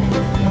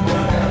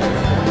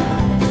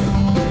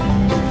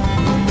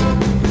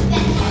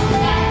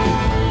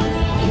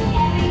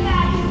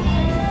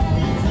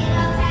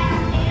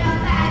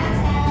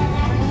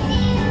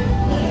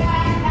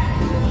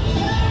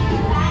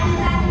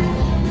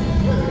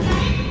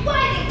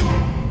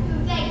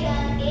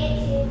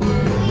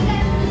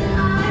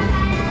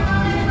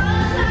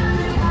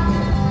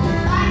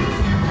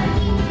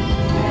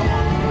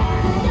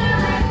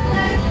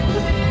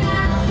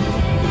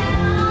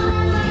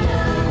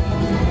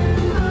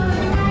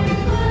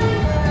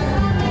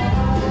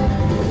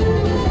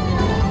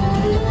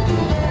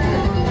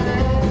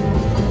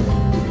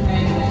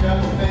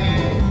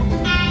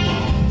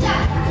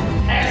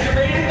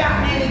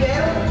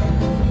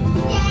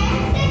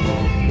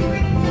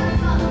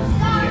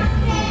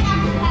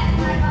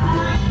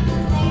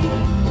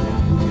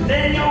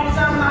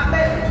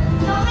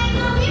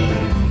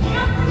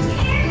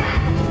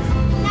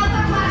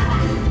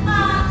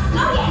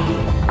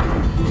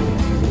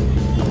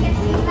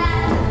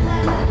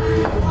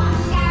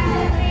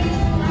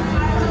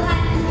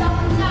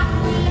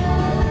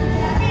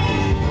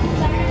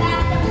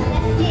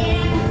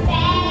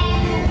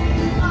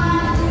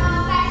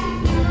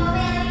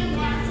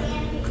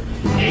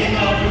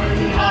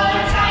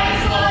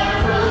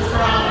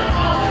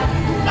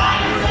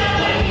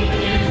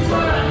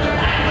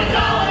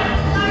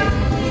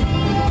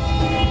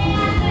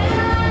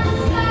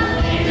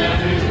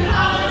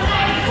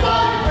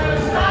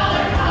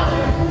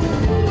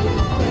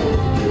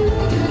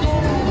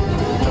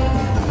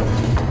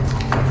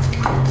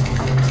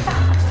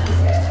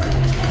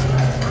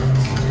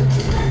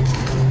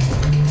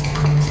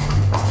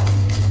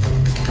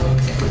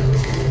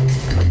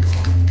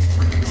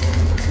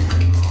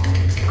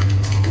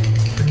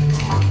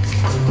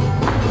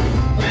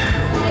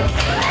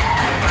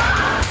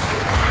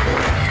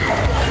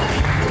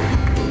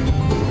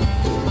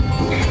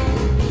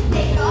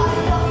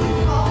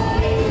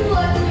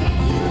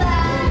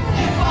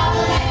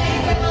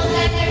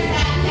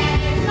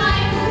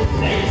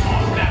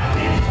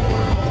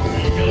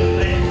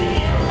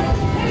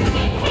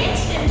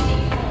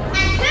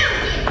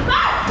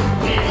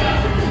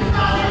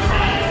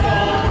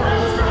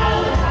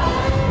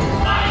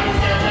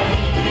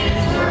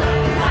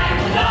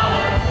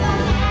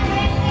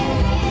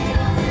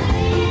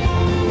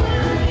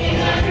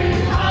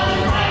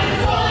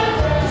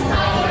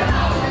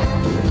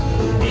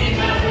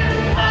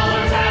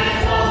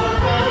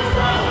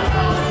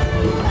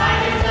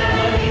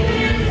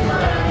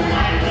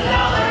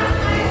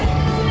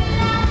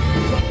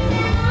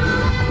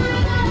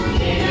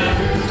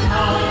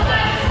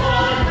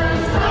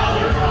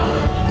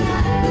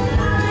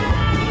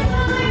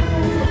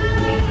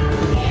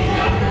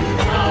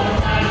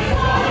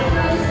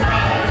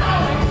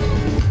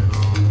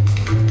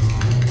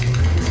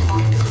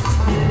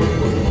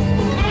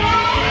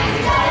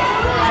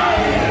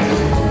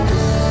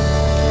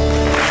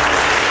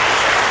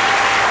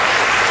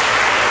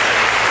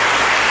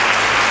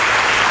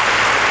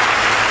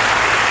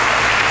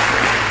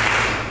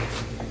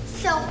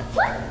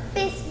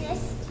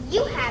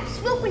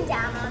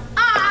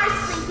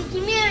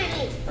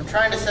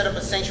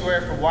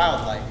 sanctuary for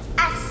wildlife.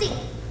 I see.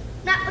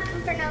 Not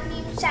looking for no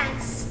moonshine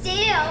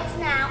stills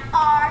now,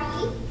 are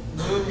ye?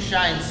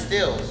 Moonshine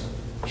stills.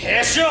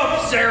 Hush up,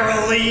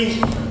 Sarah Lee.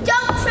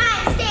 Don't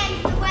try and stand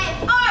in the way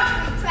of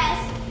our free press.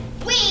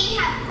 We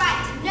have the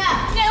right to know.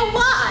 Know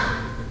what?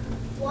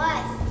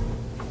 What?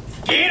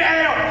 Get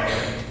out!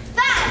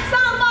 Fine,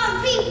 tromp on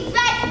the people's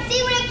rights and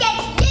see what it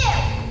gets you.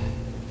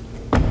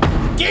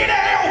 Get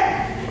out!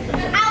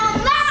 I will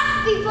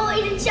not be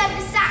bullied and shoved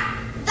aside.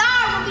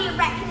 Thar will be a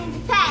reckoning to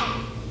pay.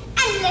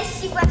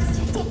 Unless she wants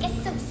to take us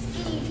some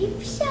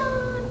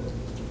skidiption.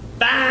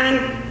 Fine.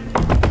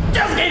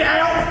 Just get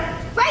out!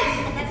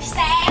 Right, another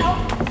sail.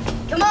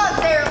 Come on,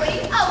 Sarah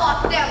Lee. I'll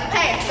walk down the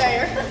path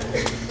there.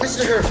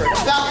 Mr. Herford,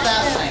 about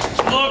that land.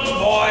 Look,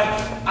 boy,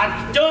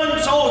 I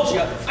done told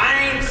you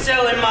I ain't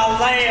selling my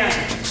land,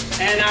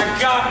 and I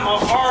got my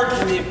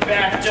argument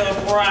backed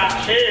up right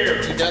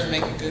here. He does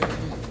make a good point.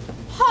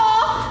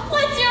 Pa,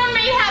 let's you and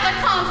me have a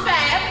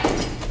confab.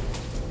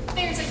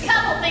 There's a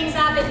couple things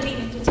I've been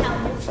meaning to tell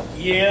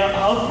you. Yeah,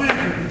 I'll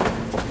figure.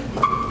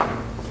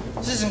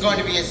 This isn't going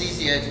to be as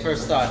easy as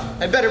first thought.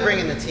 I'd better bring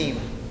in the team.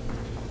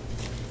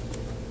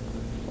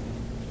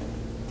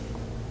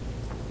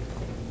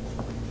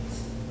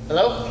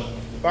 Hello?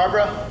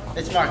 Barbara?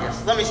 It's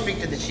Marcus. Let me speak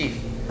to the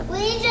chief. We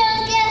just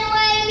get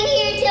away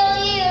here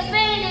till you're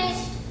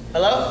finished.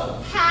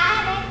 Hello?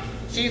 Howdy.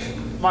 Chief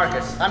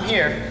Marcus, I'm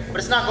here, but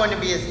it's not going to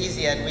be as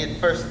easy as we had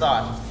first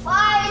thought.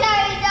 Why is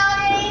your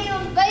daughter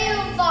even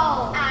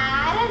beautiful?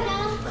 I don't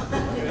know.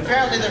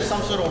 Apparently there's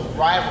some sort of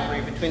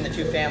rivalry between the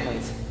two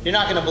families. You're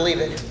not going to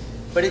believe it,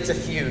 but it's a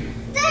feud.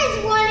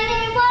 There's one in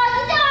here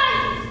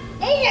walkie-talkie.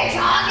 He's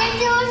talking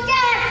to us guys.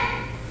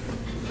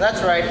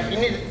 That's right. You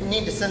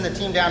need to send the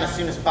team down as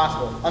soon as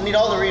possible. I'll need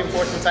all the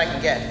reinforcements I can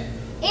get.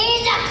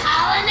 He's a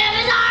calling of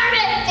his army.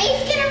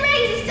 He's gonna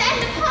raise a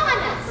send upon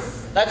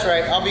us. That's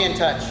right. I'll be in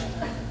touch.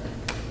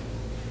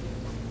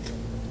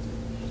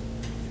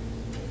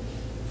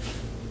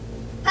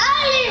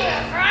 How do you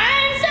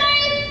refrain,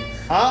 say?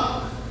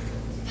 Huh?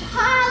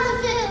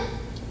 Parlez-vous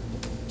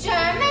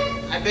German?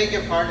 I beg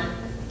your pardon?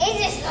 Is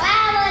this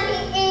loud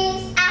when he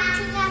is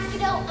acting like you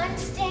don't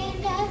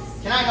understand us?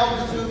 Can I help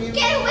the two of you?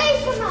 Get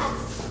away from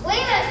us. We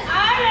must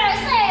honor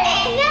ourselves.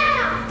 And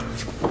now.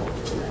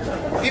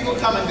 People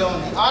come and go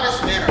in the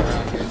oddest manner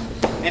around here.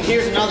 And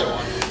here's another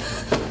one.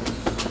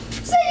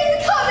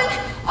 She's coming!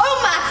 Oh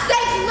my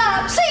sakes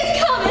alive! She's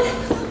coming!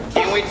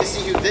 Can't wait to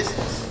see who this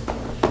is.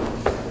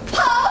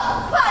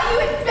 Pa, why you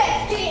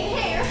investigating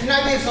here? Can I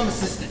be of some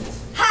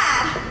assistance?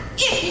 Hide,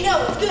 if you know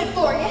what's good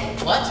for you.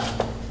 What?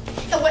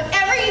 And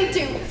whatever you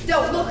do,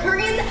 don't look her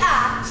in the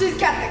eye. She's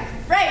got the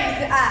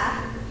crazy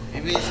eye.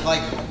 Maybe it's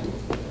like...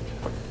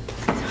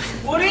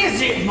 What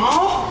is it,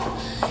 Ma?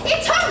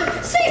 It's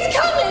her! She's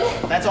coming!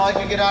 That's all I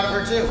can get out of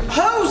her, too.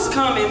 Who's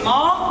coming,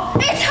 Ma?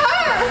 It's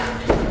her!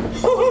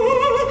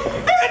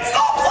 It's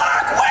the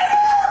Black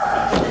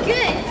Widder!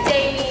 Good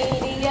day,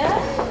 Lydia.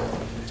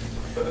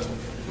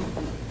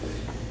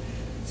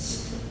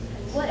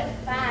 What a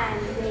fine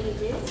day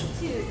this is,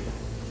 too.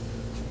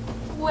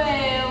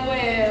 Well.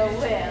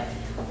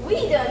 We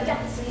done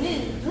got some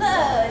new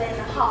blood in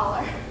the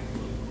holler.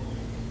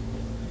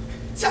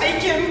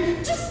 Take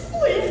him! Just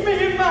leave me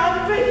in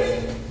my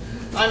bed!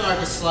 I'm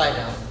Marcus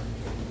Slidell.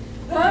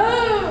 Oh!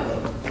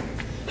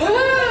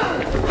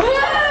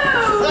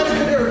 Is that a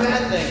good or a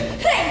bad thing?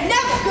 It ain't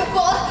never good,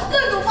 boy.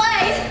 Look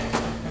away.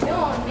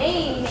 Your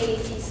name may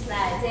be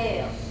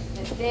Slidell,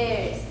 but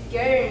there's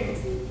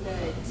Guernsey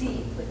blood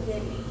deep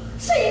within me.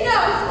 She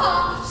knows, Pa.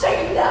 She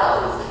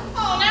knows.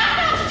 Oh, now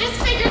how did you just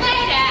figure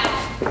that out?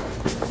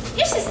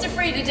 Your sister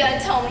Frida done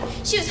told me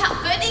she was hot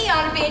foot in the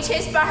yonder being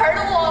chased by a herd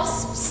of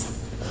wasps.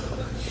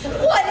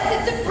 What is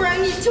it that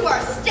bring you to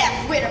our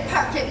step, Widder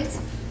Perkins?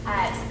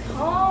 I was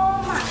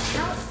calm my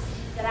accounts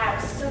that I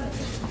was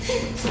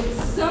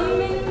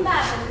summoned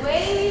by the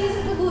ways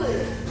of the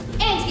woods.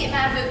 And to get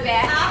my book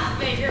back. I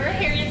figure.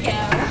 Here you go.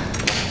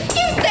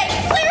 You say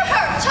clear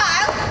her,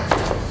 child.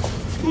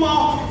 Ma,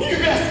 you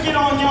best get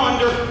on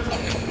yonder.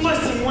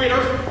 Listen,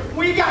 Widder,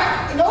 we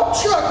got no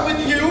truck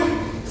with you,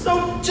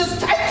 so just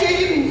take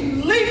it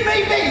and leave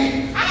me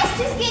be. I was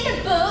just getting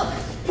a book.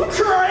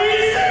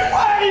 Crazy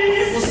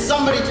ways! Will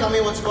somebody tell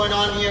me what's going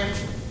on here?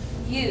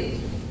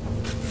 You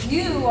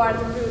are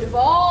the root of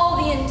all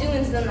the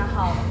undoings in the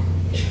hollow.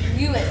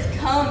 You has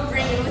come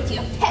bringing with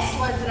you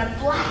pestilence and a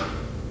blight.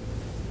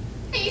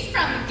 He's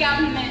from the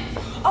government.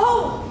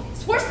 Oh,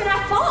 it's worse than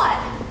I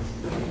thought.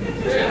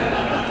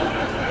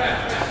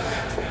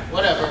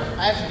 Whatever.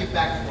 I have to get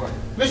back to work.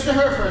 Mr.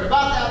 Herford,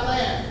 about that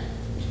land.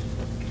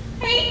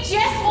 He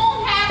just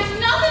won't have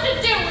nothing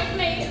to do with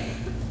me.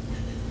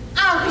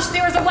 I wish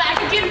there was a way I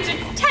could get him to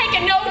take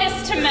a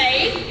notice to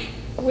me.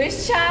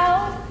 Which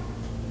child?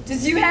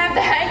 Does you have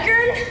the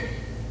hankering?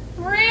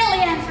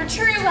 Really and for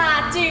true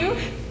I do.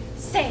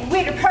 Say,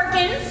 Widder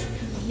Perkins.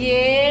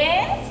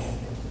 Yes?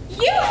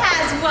 You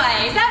has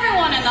ways.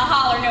 Everyone in the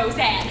holler knows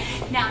that.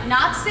 Now,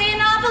 not saying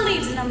I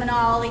believes in them and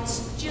all.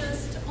 It's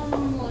just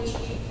only...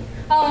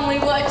 Only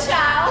what,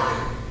 child?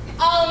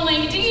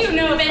 Only, do you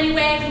know of any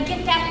way I can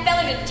get that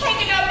fella to take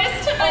a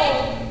notice to me?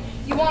 Oh,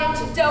 you want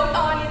him to dote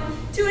on you,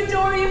 to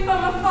adore you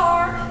from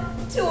afar,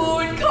 to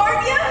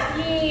court you?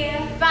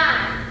 Yeah,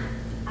 fine.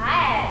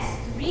 I asked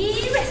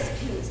 3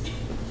 recipes.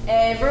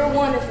 Every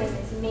one of them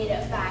is made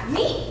up by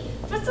me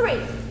for 3.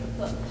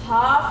 But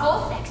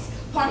powerful effects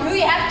upon who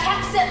you have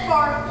cap set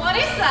for. What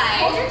is that?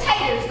 Hold your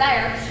taters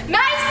there.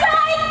 My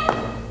side!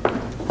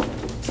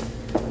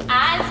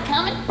 I's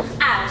coming.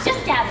 I was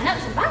just gathering up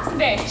some boxing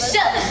berries.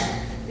 Shush!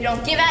 We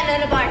don't give out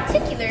none of our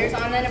particulars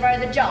on none of our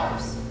other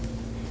jobs.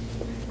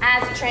 I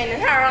was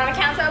training her on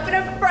account to open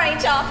up a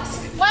branch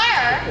office.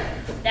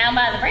 Where? Down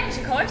by the branch,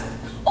 of course.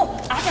 Oh,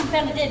 I can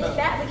found a dead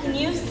bat we can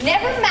use.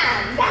 Never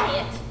mind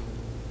that.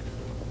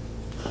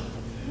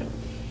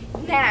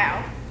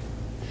 Now,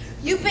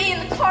 you be in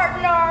the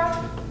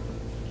cartonar,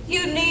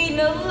 you need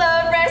a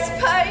love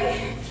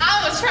recipe.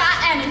 I will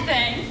try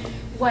anything.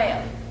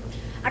 Well,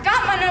 I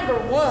got my number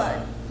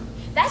 1.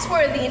 That's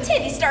where the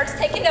intendee starts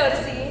taking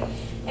notice of you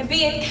and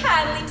being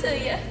kindly to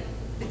you.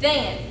 But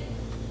then,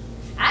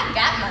 I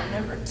got my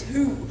number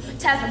 2.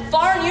 To have them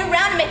following you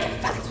around and making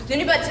fights with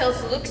anybody else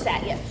who looks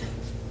at you.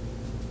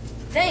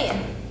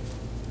 Then,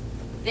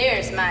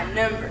 there's my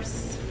number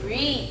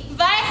 3.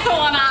 That's the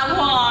one I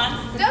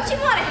want. Don't you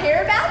want to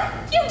hear about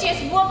it? You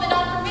just whoop it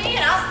up for me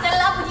and I'll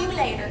settle up with you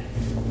later.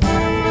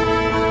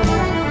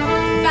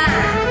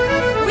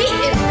 Fine. Wheat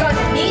is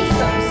gonna need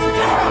some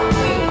strong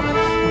wheat.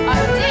 A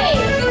day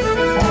this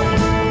is heavy.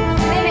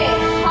 And it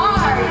ain't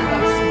hard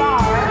to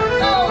spar.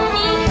 Oh,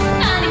 me,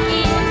 not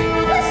again.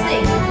 Let's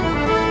see.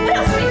 What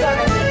else we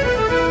gonna need?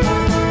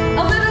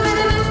 A little bit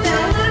of this and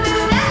a little bit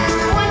of that.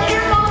 1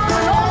 earball for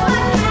an old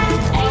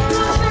podcast. Ain't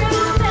no sure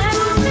this time.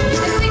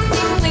 And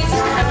 16 pleats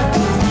for having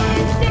those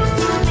hands.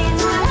 16 days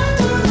for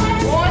having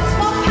 1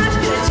 small patch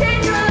gonna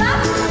change your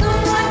life. Soon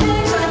one day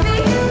gonna be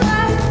his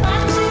life.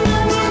 1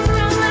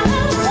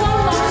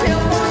 long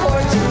tail for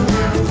fortune.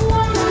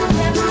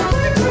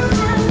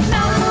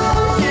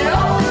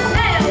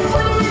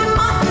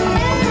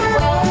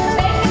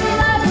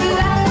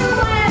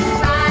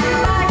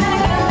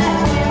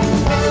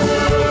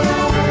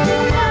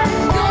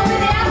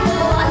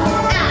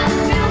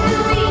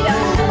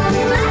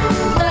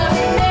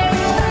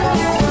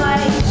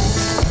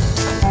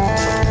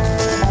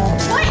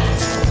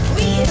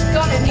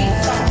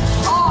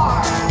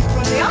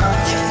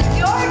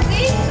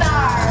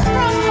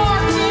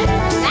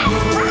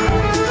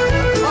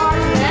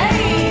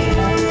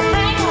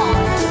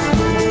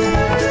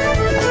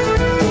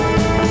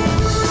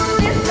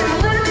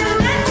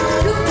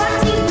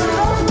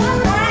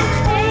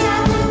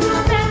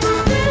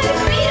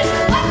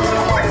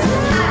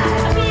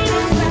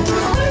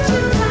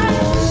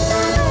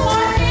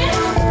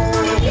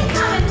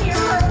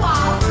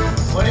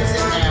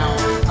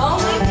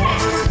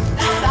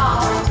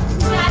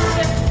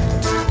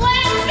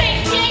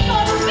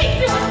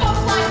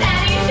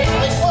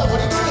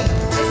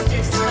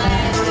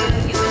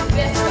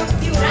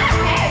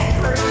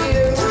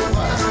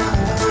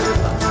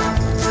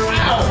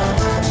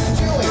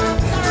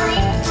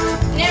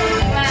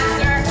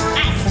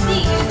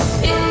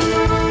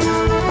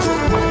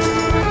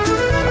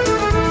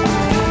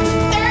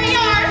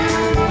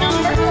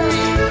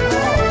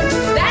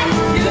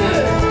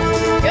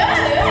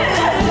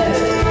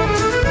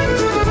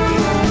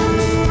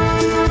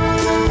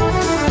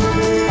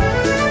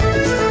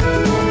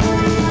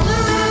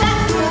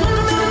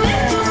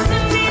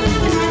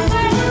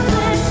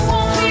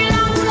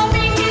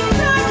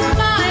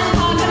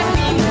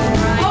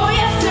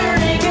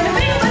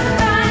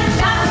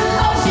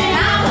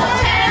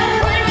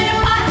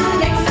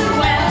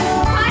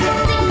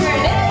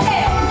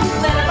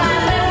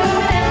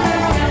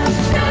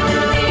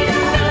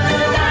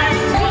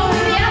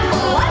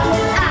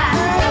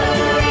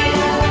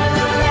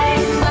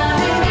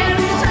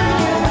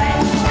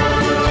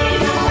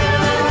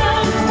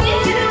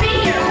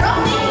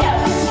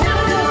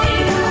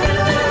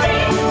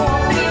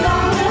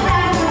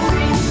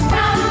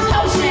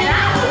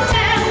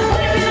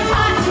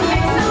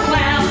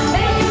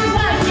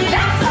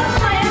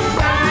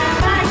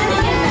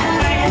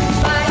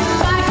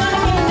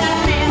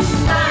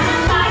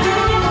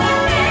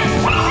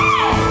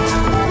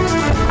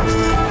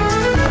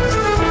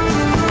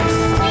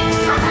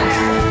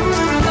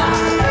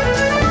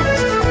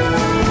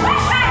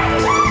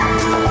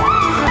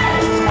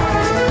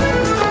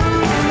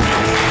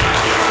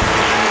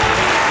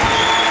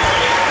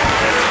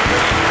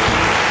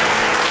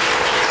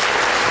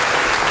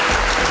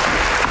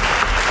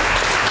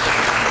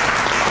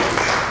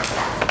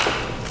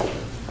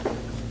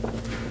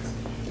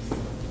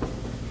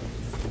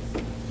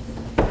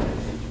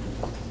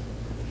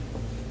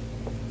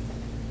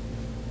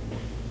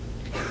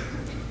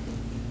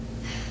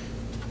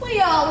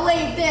 Y'all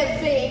leave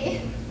them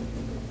be.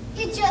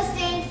 It just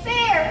ain't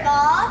fair,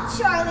 Ma.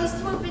 Charlie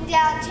swooping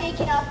down,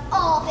 taking up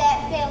all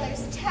that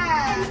feller's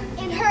time.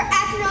 And her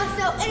acting all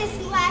so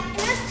innocent like, and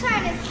us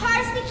trying as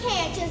hard as we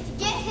can just to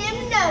get him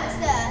to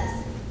notice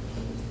us.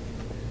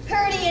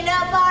 Hurrying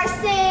up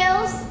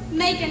ourselves.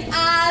 Making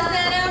eyes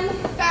at him.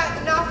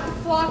 Fountain off a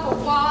like a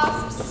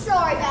wasp.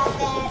 Sorry about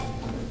that.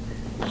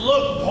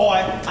 Look,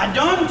 boy, I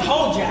done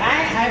told you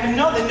I ain't having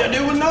nothing to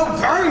do with no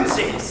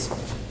Guernseys.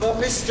 But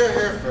Mr.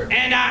 Herford.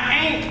 And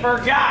I ain't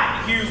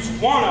forgot you's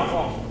one of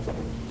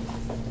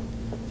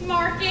them.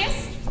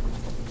 Marcus,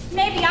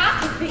 maybe I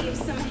could be of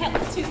some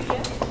help to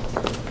you.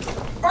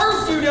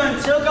 First you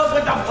done took up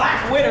with the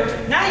Black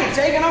Widder, now you're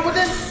taking up with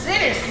this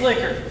city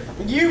slicker.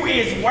 You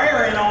is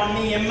wearing on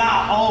me in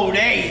my old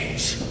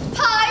age.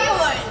 Pa, you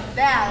ain't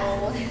that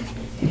old.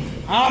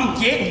 I'm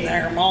getting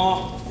there,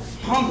 Ma.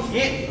 I'm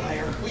getting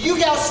there. Will you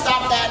gals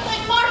stop that?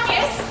 But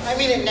Marcus, I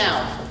mean it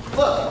now.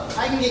 Look,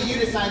 I can get you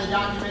to sign the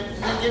document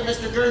and then get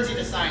Mr. Guernsey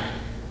to sign it.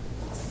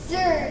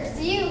 Serves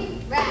you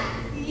right.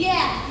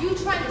 Yeah, you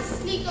tried to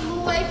sneak him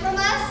away from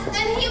us,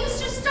 and he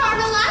was just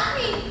starting to like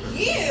me.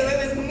 You,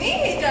 it was me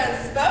he done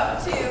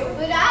spoke to.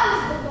 But I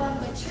was the one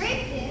that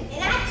tricked him,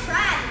 and I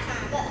tried to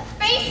time up.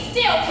 be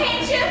still,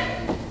 can't you?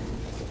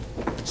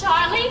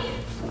 Charlie?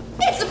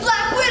 It's the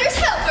Black Widder's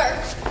helper.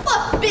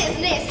 What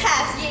business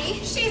has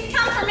ye? She's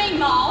come for me,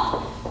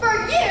 Ma. For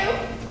you?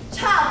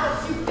 Child,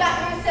 what you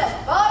got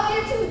yourself all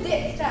into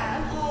this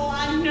time. Oh,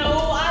 I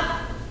know.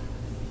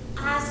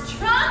 I was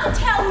trying to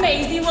tell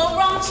Maisie what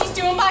wrong she's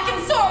doing by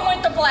consorting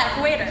with the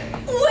Black Widder.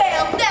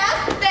 Well,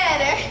 that's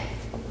better.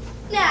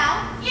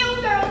 Now, you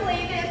girls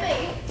leave it at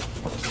me.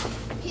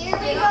 Here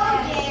we go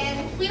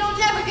again. We don't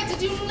ever get to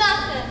do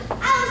nothing.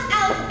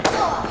 I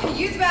was bored.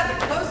 You's about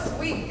the closest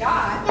we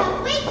got.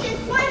 Now wait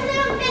just one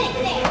little minute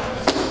there.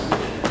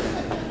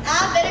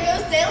 I better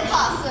go steal a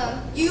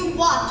possum. You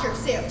watch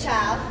yourself,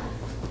 child.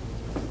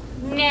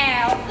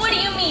 Now, what do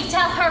you mean?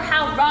 Tell her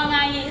how wrong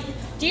I is?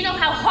 Do you know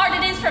how hard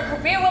it is for a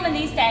career woman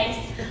these days?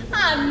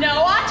 I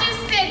know, I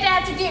just said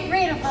that to get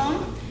rid of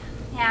them.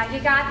 Now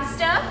you got the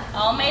stuff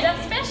all made up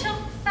special.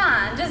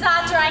 Fine, does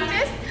I drink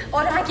this?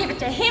 Or do I give it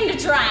to him to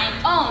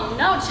drink? Oh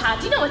no, child,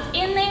 do you know what's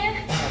in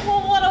there?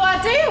 Well, what do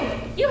I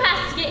do? You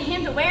have to get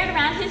him to wear it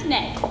around his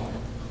neck.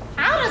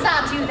 How does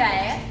I do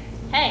that?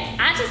 Hey,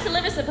 I just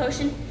delivered the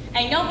potion.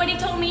 Ain't nobody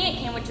told me it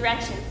came with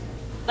directions.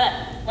 But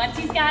once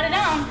he's got it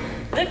on,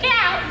 look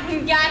out,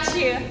 he got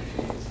you.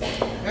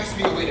 There has to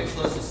be a way to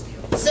close this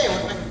deal. Say,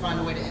 what if I can find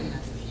a way to end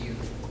that feud?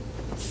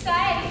 Say,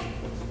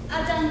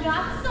 I done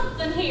got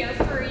something here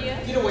for you.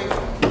 Get away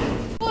from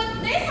me.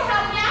 But this'll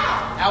help you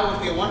out. That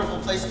would be a wonderful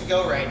place to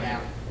go right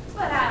now.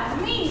 But I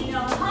don't mean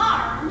no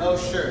harm. Oh,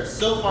 sure.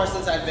 So far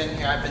since I've been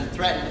here, I've been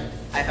threatened.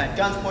 I've had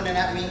guns pointed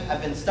at me.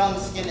 I've been stung,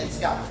 skinned, and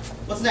scalped.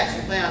 What's next?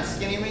 You plan on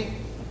skinning me?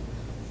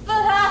 But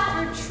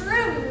I for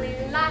truly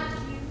like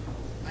you.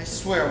 I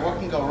swear, what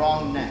can go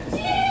wrong next? There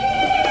he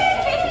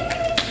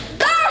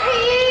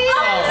is!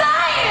 I'm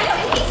dying!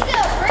 Is he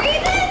still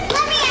breathing?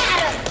 Let me at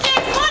him.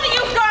 Kids, what are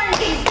you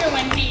Guernseys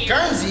doing here?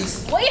 Guernseys?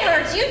 We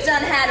heard you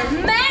done had a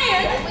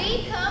man.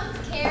 We come to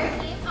carry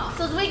him off.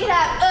 So we could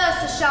have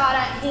us a shot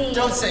at him.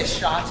 Don't say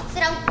shot. So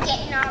don't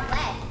get in our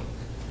way.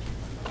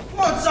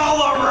 What's all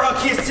the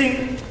ruckus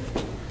in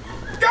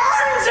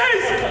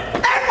Guernseys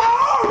at my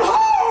own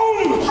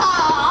home?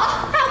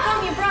 Pa, how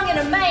come you brung in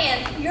a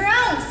man? Your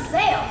own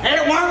self.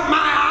 It weren't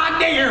my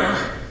idea.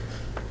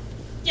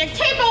 You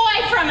keep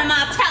away from him,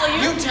 I'll tell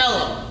you. You tell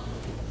him.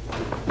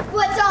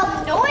 What's all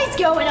the noise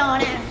going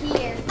on out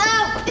here?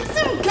 Oh, it's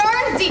some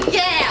Guernsey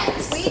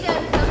gals. We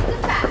done come to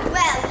fight.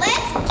 Well,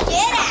 let's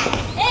get at it.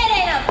 It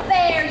ain't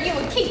unfair you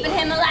were keeping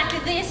him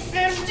like this.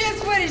 And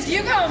just what is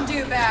you gonna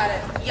do about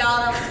it?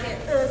 Y'all don't get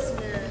us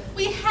none.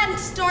 We hadn't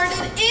started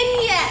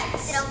in yet.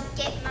 So don't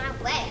get in my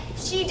way.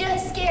 She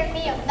does scare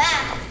me a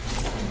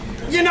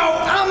mouth. You know,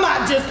 I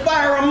might just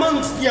fire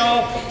amongst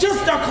y'all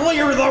just to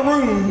clear the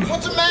room.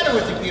 What's the matter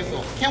with you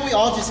people? Can't we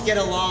all just get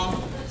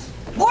along?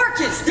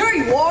 Marcus, there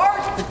you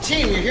are. The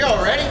team, you're here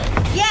already?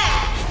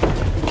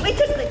 Yeah. We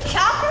took the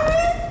chopper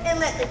in and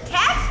let the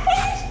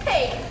taxpayers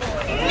pay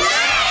for it.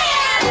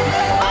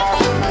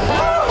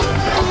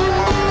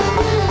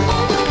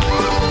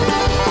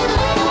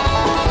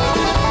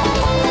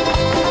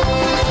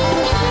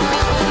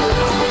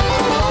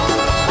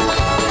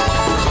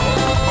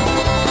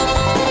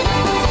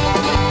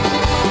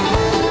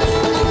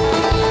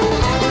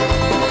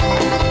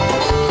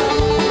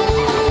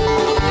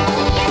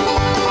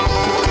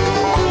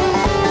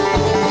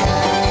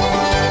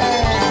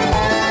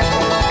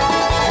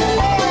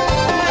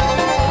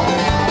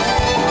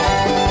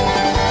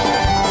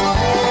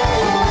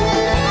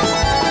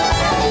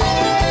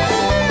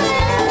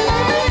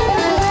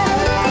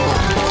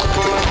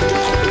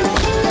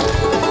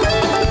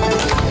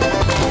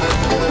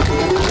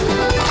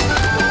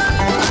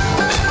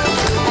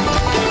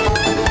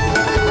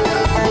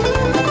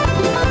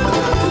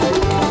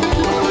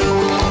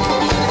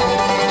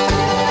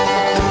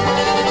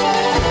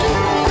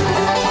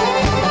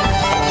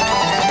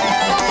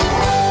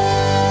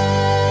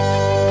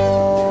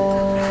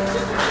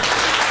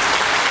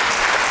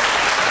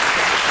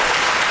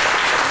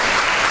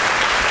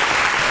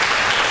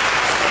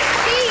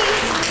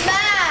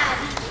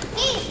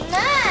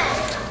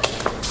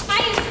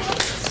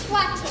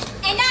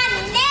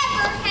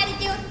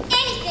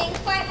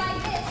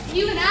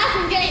 You and I's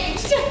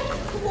engaged.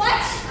 What?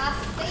 I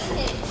see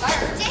hit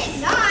first.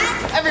 Did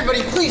not.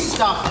 Everybody, please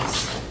stop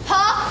this.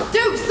 Huh?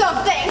 Do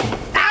something.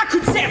 I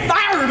could set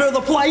fire to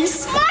the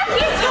place.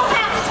 Marcus, you'll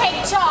have to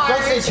take charge.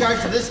 Don't say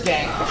charge to this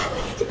gang.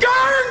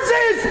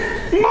 Guernseys!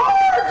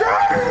 More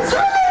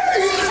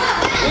Guernseys!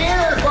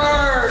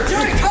 Herfords!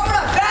 You're coming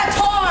up that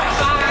time!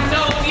 I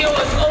know you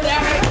was going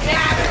down the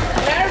cabin.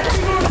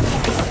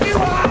 You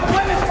are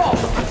women folk.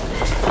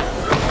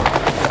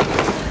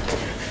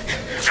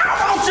 I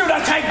want you to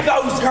take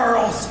those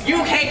girls!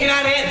 You can't get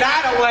out of it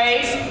that a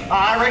ways.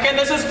 I reckon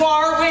this is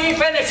where we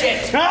finish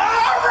it.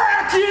 I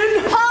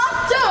reckon!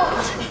 Huh?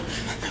 Don't.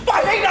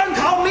 Why, they done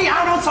called me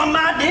out on something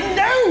I didn't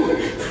do!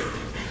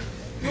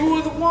 You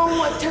were the one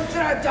what tempted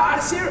our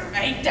daughters here.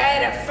 Ain't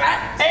that a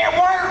fact? It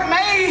weren't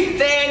me!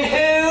 Then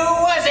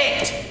who was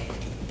it?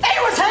 It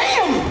was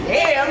him!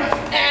 Him?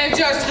 And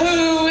just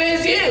who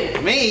is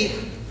you? Me?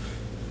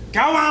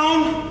 Go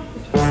on!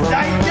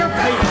 State your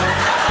piece!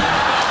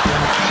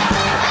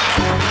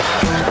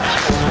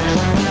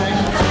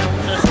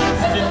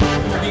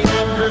 The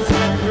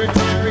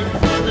Undersecretary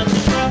for the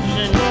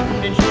Protection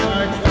in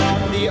charge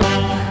of the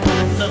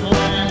Office of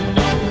Land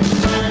and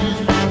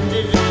Management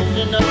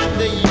Division of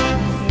the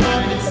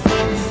United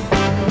States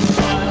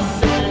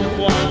Forest and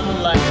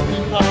Wildlife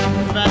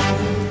Department.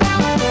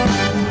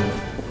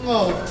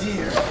 Oh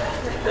dear.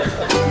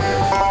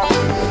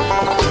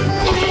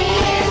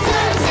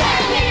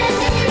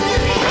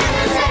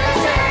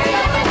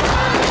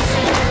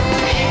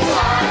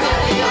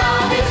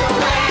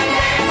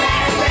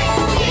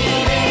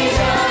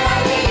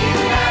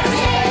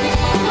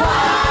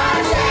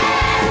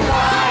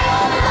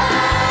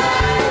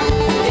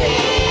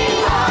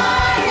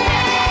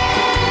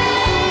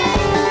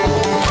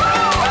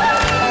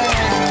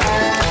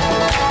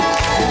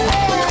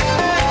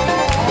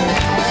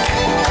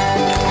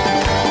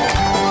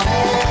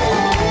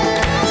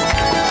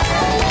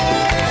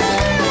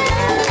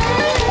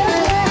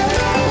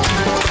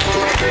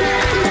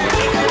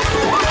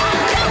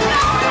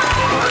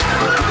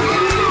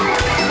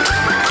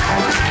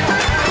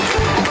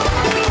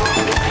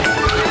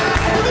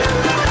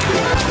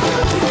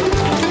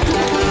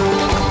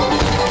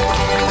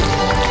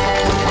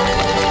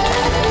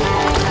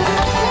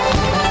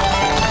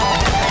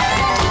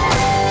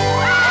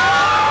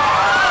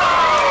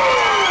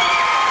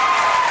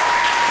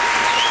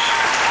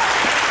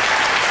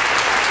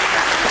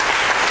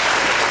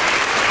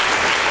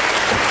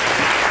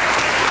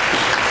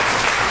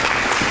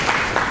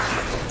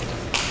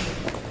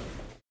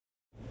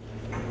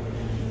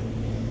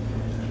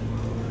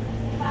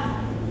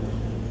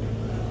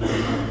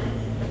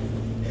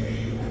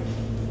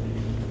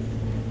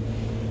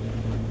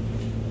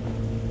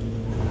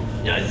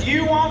 Does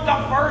you want the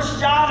first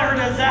shot or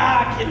does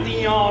I get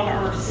the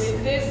honors?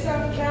 Is this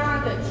some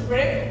kind of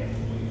trick?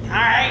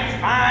 Alright,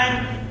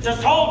 fine.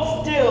 Just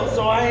hold still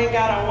so I ain't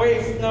gotta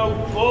waste no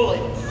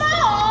bullets.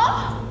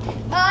 Mom!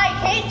 I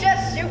can't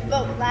just shoot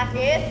folks like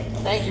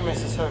this. Thank you,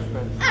 Mrs.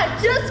 Herford. I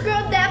just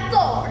scrubbed that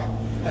floor.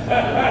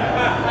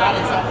 Not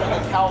exactly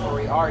the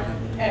cavalry, are you?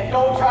 And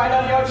don't try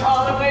none of your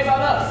childhood ways on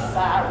us,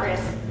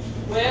 Cyrus.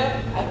 Well,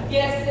 I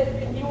guess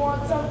if you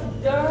want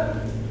something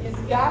done, you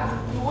got to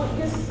do it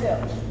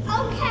yourself.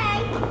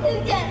 Okay,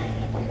 who done it?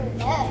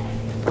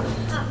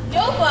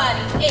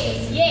 Nobody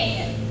is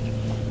yet.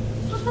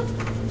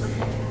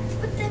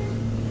 But then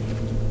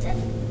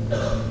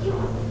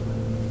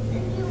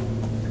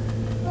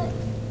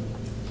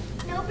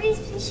but nobody's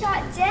been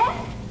shot dead?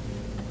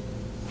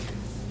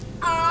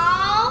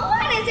 Oh,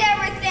 why does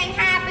everything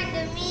happen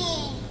to me?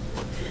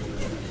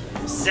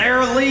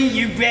 Sarah Lee,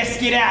 you best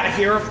get out of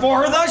here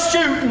before the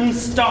shooting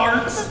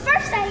starts. But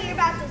first I hear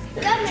about this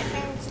Guv'mint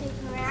Man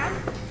snooping around.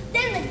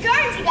 Then the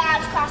Guernsey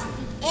guys cross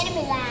the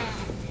enemy line.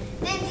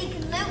 Then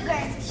Deacon Luke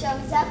Guernsey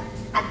shows up.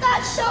 I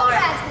thought sure I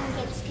was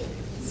gonna get scooped.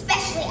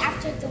 Especially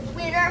after the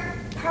Widder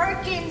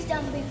Perkins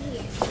done been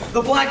here.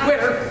 The Black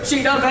Widder,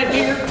 she done been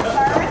here.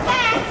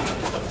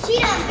 Perfect. She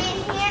done been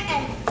here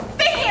and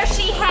Been here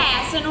she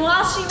has, and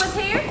while she was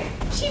here,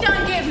 she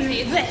done given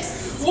me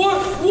this.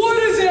 What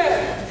is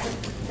it?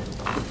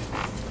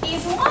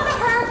 It's one of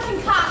her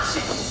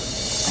concoctions.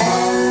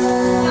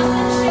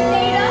 Something she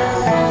made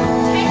up.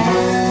 Take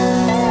this.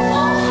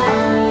 All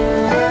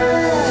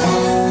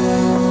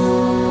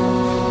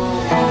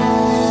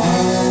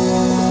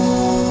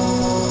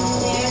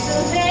there's a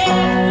lady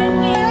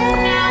in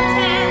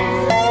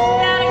mountains,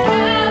 got a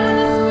guy with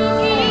a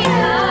spooky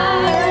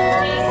eye.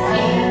 They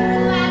seem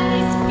like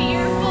he's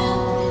fearful,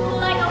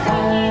 like a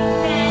wicked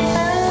man.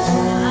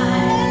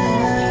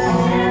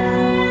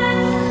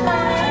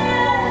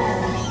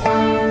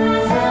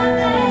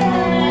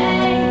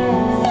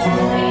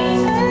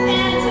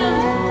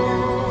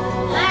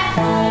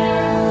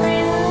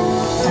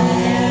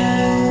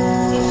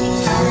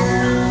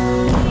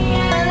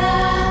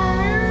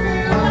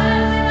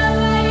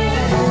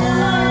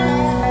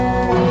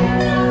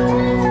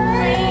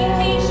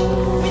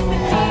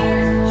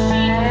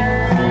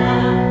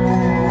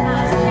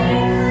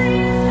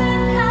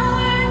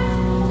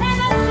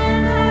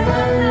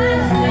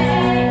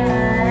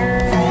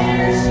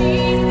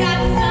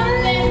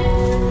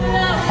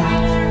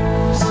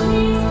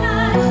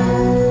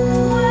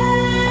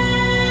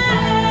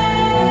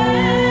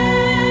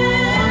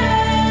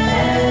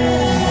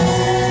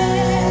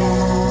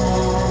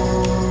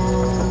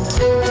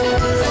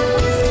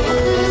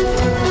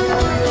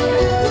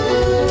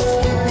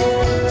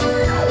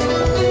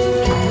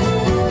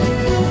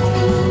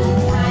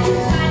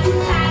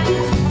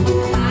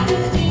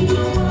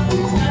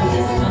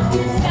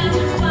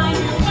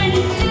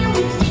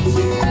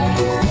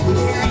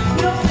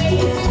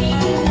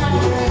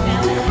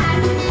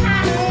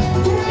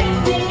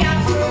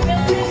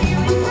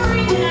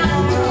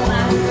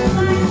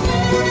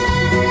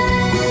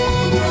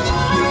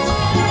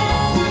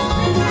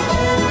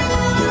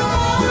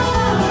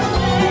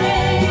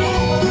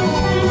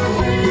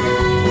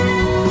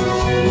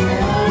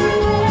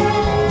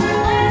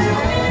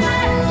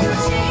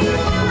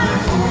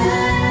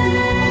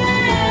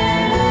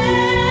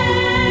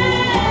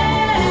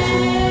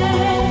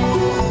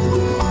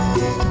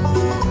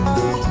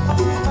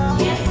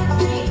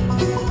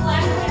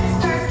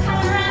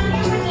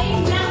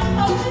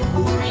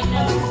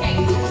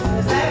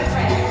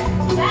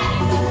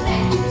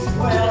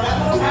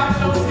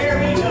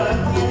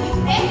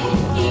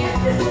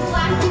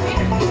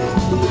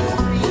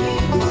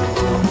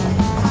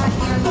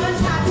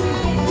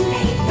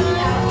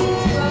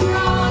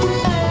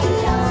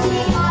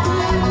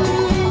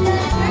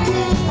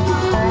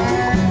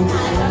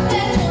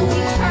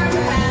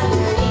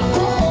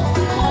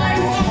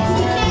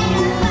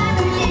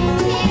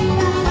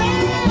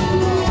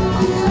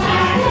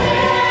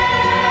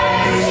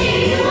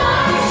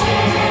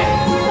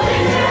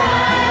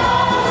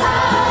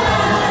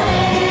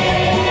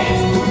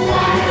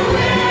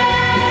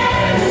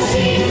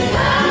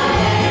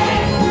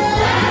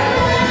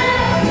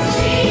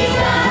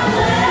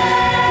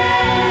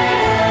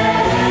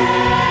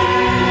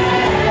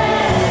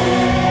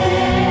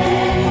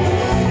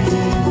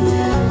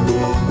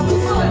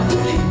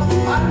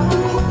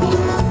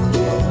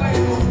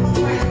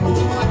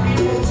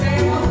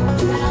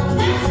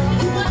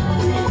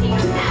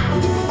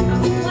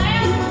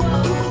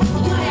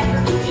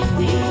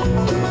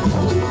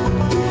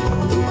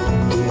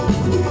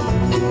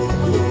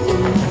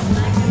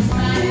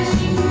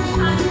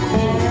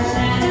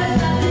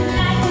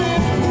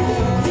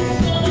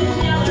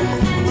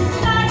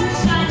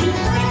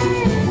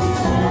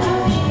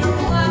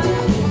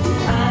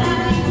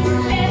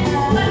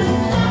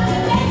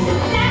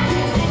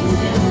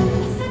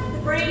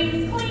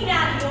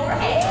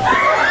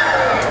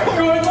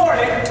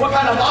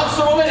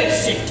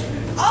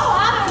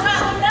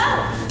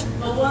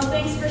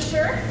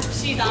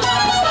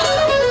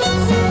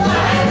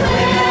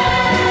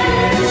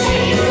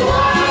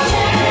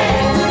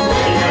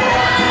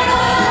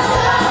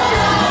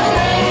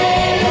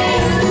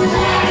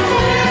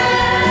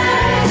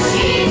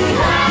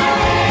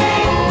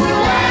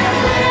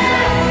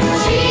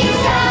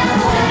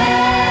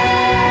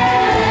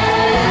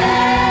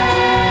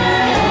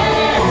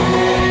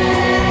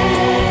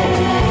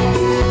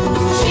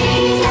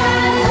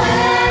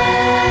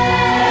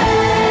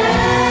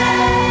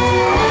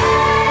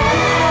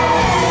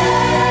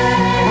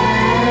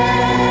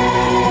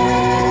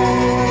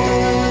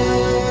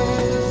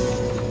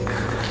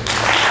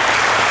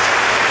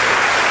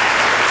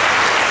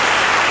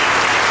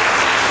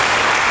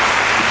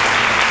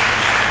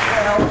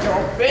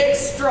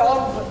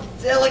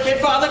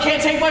 delicate father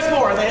can't take much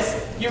more of this.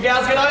 You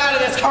gals get out of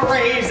this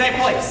crazy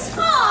place.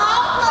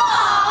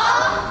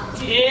 Aww!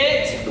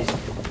 Get.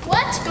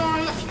 What's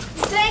going on?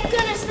 Thank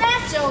goodness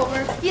that's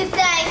over. You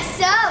think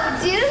so,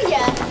 do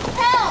ya?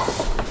 Help!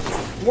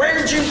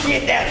 Where'd you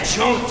get that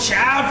junk,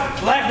 child?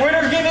 Black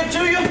Widder give it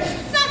to you?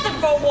 Something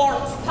for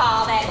warmth,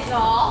 Pa, that's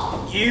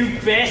all. You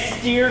best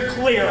steer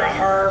clear of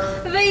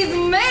her. These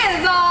men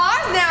is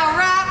ours now,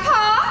 right,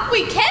 Pa?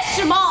 We catch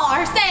them all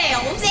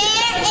ourselves.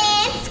 Fair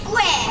and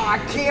square. I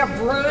can't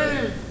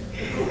breathe.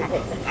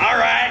 All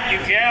right, you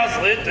gals,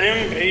 let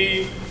them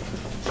be.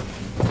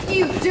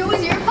 You do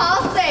as your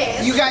Pa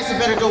says. You guys had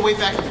better go way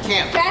back to the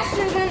camp.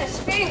 Faster than a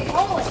speeding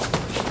bullet.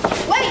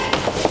 Wait!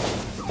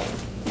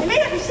 They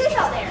made up your sit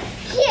out there.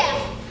 Yeah,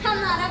 I'm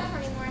not up for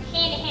any more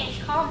hand-to-hand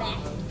combat.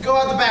 Go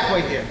out the back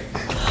way here.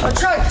 I'll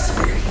try this.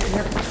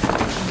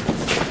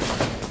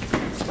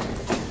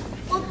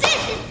 Well,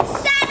 this is the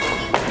saddest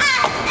thing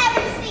I've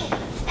ever seen.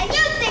 And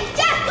you think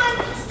that's going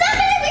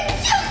somebody would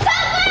shoot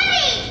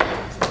somebody?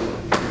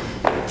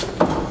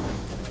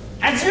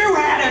 Has you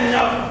had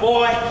enough,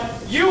 boy?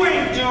 You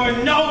ain't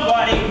doing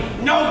nobody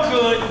no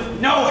good,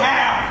 no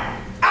how.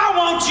 I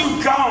want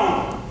you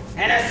gone.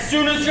 And as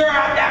soon as you're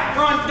out that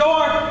front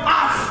door,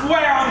 I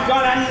swear I'm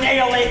gonna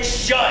nail it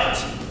shut.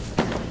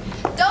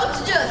 Don't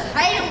you just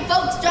hate when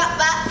folks drop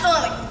by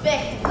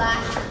unexpected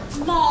like?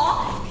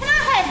 Ma, can I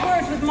have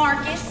words with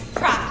Marcus?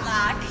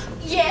 Private-like.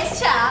 Yes,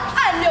 child,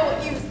 I know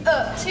what you was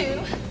up to.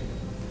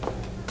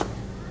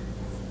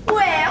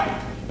 Well,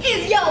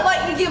 is y'all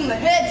waiting to give him a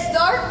head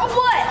start or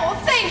what? Oh,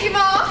 thank you,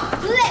 Ma.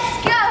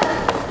 Let's go.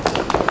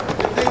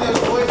 Good thing those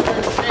boys are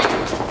in shape.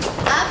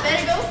 I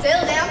better go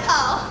settle down, Pa.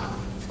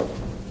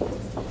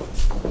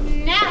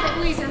 Now that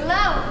we's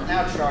alone,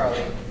 Now,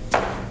 Charlie.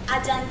 I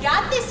done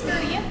got this for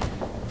you.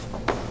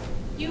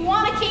 You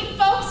want to keep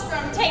folks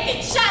from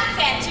taking shots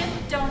at you,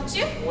 don't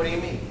you? What do you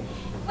mean?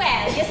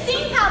 Well, you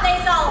seen how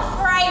they's all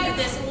afraid of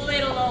this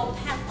little old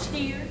pouch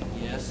here?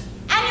 Yes.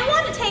 And you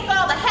want to take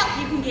all the help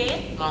you can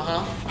get.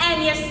 Uh-huh.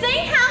 And you've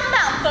seen how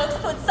mountain folks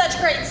put such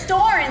great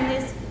store in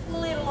this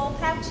little old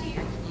pouch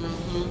here.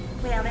 Mm-hmm.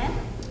 Well then,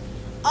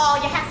 all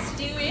you have to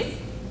do is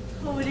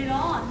put it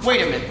on.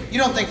 Wait a minute. You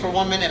don't think for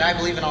 1 minute I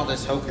believe in all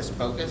this hocus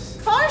pocus?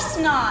 Of course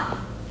not.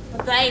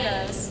 But they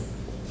does.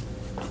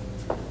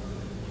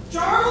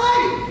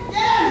 Charlie,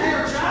 get in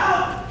here,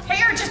 child.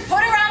 Here, just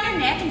put it around your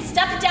neck and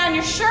stuff it down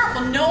your shirt.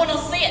 Well, no one will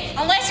see it,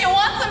 unless you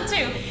want them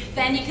to.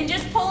 Then you can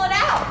just pull it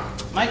out.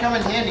 Might come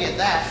in handy at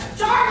that.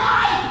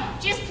 Charlie!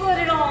 Just put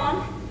it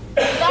on.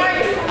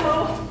 There you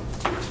go.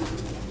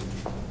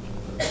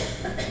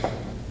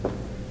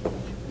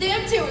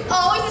 Them two is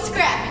always a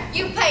scrapping.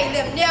 You pay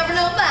them never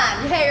no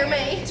mind, you hear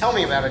me? Tell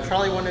me about it.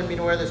 Charlie wanted me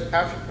to wear this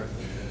pouch at first.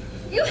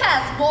 You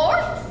have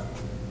sports?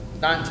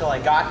 Not until I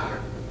got here.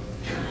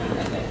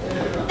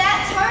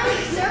 That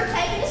Charlie's sure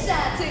taking a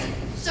shine to you.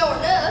 Sure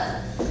enough.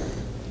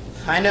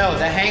 I know,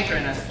 the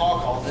hankering, as Paul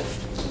calls it.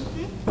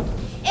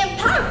 And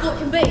powerful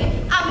can be.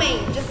 I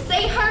mean, just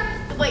see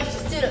her, the way she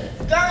stood up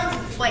for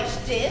Guernseys, the way she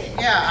did.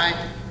 Yeah,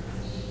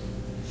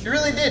 she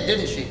really did,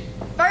 didn't she?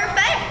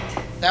 Perfect.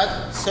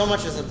 That so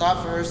much as a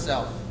thought for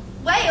herself.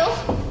 Well,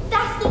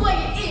 that's the way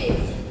it is.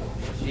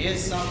 She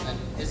is something,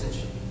 isn't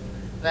she?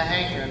 The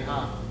hankering,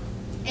 huh?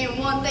 And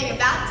one thing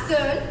about it,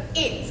 son,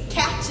 it's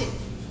catching.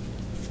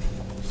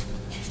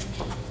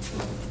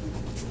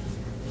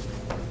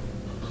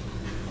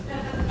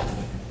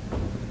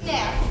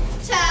 Now,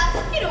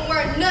 child, you don't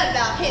worry none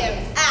about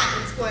him. I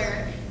can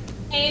square it.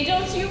 And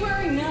don't you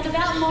worry none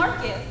about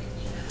Marcus.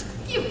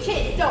 You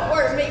kids don't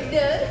worry me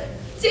none.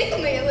 Tickle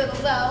me a little,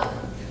 though.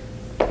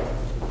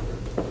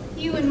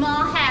 You and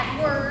Ma have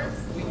words.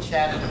 We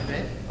chatted a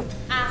bit.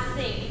 I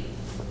see.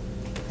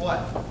 What?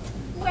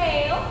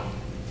 Well,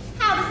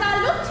 how does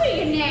I look to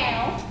you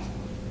now?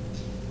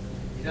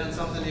 You done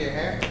something to your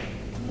hair?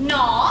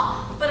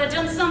 No, but I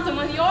done something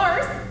with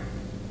yours.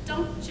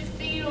 Don't you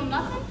feel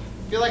nothing? I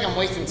feel like I'm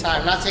wasting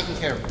time, not taking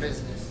care of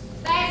business.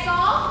 That's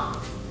all?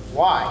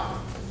 Why?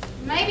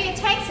 Maybe it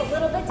takes a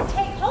little bit to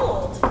take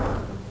hold.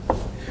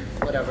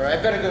 Whatever, I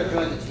better go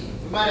join the team.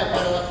 We might have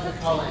better luck to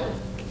call in.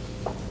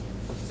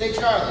 Say,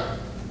 Charlie,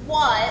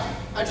 What?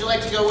 how'd you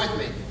like to go with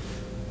me?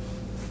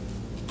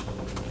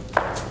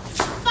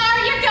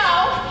 There you go.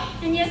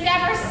 And you're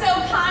ever so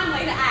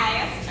kindly to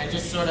ask. I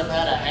just sort of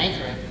had a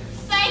hankering.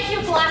 Thank you,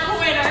 Black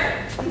Widder.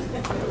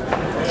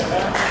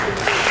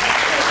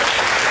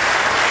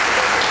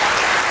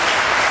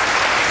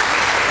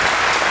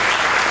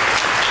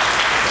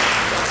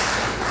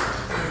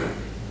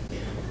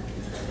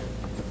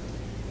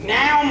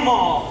 Now,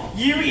 Ma,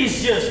 you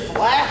is just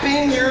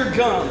flapping your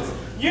gums.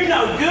 You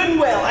know good and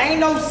well ain't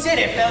no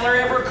city feller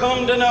ever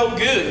come to no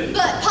good.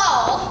 But,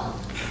 Paul.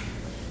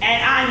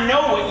 And I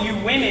know what you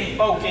women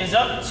folk is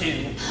up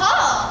to.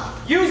 Paul.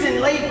 Using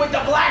league with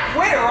the Black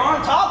Widder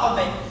on top of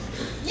it.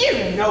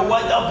 You know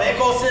what the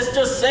Bickle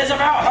Sisters says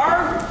about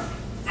her?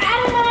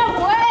 Out of my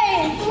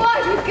way! Where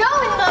are you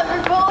going,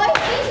 lover boy?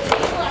 These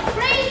people are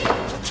crazy.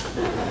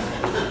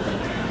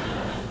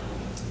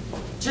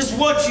 Just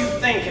what you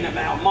thinking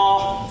about,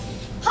 Ma?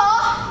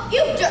 Paul,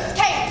 you just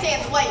can't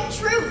take away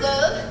true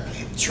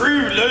love.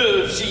 True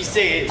love, she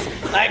says.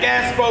 Like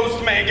that's supposed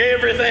to make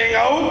everything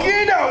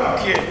okie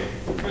dokie.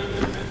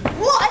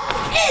 What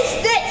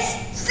is this?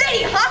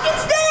 City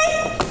Hawkins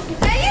Day?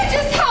 Now you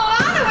just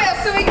hold on to it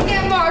so we can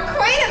get more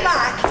acquainted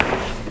like.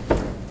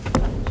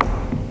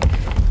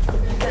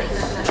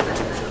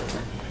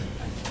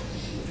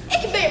 It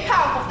can be a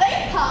powerful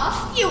thing,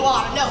 Pa. You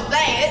ought to know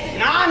that.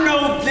 And I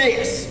know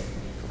this.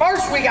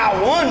 First we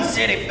got one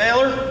city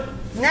feller.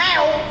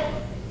 Now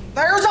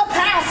there's a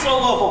passel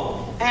of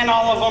them. And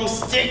all of them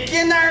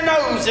sticking their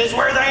noses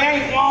where they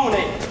ain't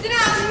wanted. Did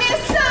I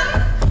miss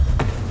some?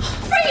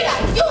 Frida,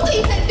 you'll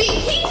leave him be.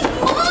 He's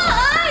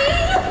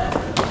mine.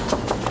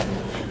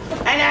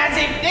 And as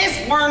if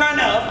this weren't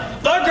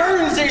enough, the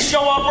Guernseys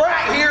show up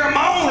right here in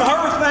my own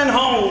hearth and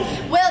home.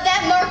 Well,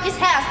 that Marcus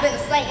has been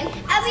saying,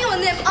 as you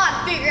and them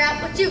ought to figure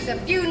out what you's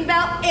feuding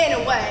about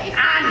anyway.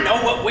 I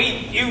know what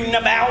we feuding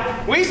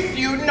about. We's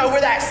feuding over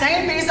that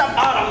same piece of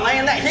bottom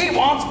land that he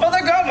wants for the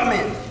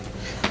government.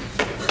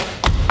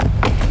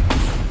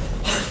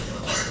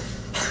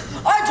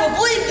 I don't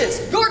believe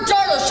this! Your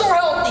daughter's sure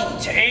healthy!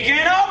 Taking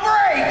a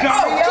break,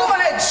 are ya? Go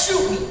ahead,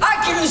 shoot me! I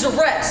can use a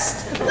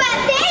rest! But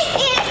they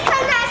is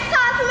come nice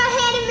call from a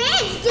handy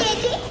man's,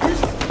 did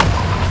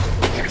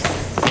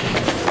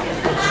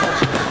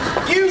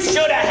You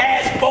should have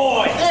had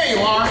boys! There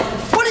you are.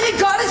 What have you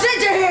got us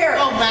into here?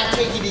 Oh, Matt,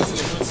 take it easy.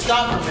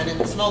 Stop for a minute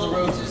and smell the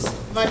roses.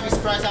 You might be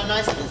surprised how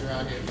nice it is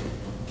around here.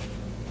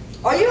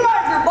 Are you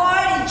out of your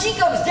mind? And she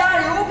comes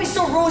down here, it won't be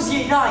so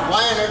rosy at night.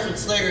 Why on earth would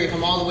Slattery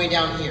come all the way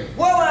down here?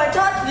 Well, when I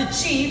talked to the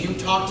chief... You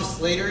talked to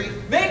Slattery?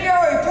 Make a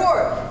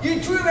report.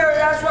 You true Mary,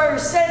 that's why we were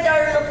sent down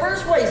here in the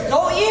first place,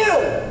 don't you?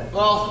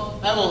 Well,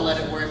 I won't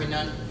let it worry me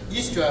none.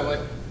 Used to I would.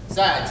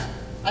 Besides,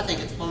 I think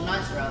it's plumb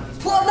nice around these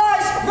Plumb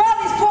nice around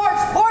these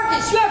parts.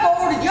 Marcus, you have to go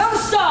over to the other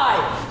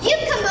side. You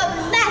come over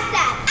to my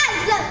side. I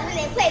love when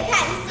they play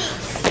hide and seek.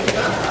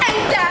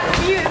 Ain't that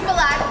beautiful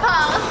like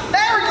Pa?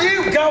 There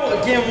you go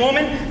again,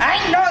 woman.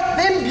 Ain't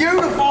nothing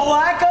beautiful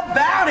like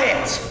about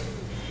it.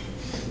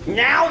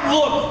 Now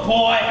look,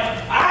 boy,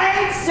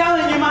 I ain't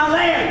selling you my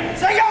land,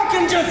 so y'all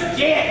can just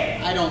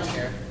get. I don't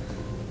care.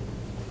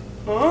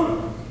 Huh?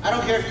 I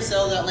don't care if you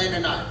sell that land or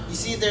not. You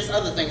see, there's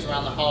other things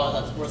around the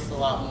holler that's worth a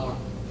lot more.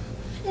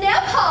 Now,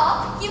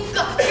 Pa, you've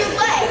got your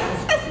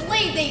legs. Let's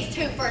leave these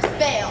two for a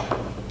spell.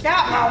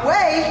 Got my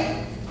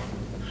way?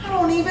 I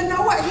don't even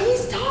know what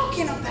he's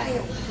talking about.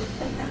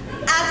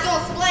 I was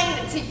gonna explain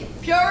it to you,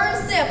 pure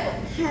and simple.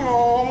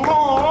 Oh,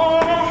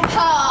 Mom.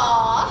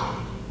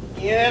 Pa,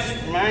 Yes,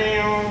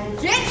 ma'am.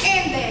 get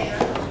in there.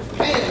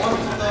 Hey,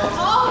 wonderful though.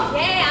 Oh,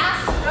 yeah,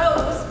 I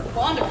suppose.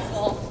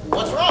 Wonderful.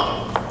 What's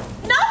wrong?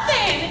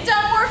 Nothing. It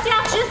done worked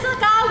out just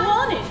like I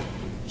wanted.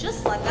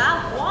 Just like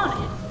I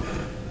wanted.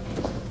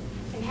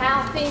 And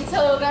how things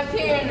hold up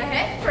here in the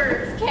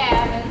Herfords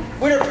cabin?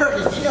 Widder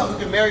Perkins, do you know who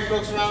can marry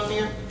folks around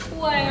here?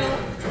 Well,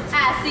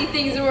 I see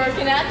things are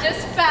working out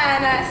just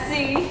fine, I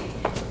see.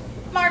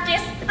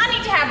 Marcus, I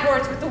need to have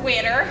words with the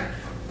widder.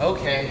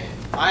 Okay,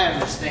 I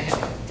understand.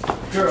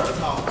 Girl,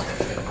 talk.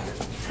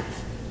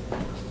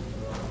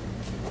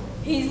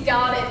 He's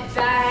got it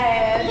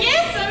bad.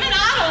 Yes, I mean,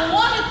 I don't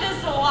want it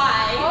this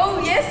way.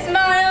 Oh, yes,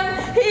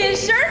 ma'am. He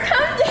has sure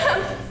come down.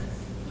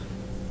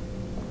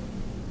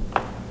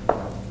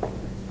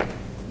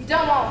 You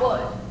don't want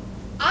what?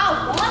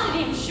 I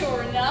wanted him,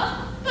 sure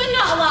enough. But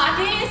not like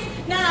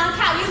this. Not like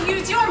how you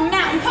used your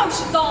mountain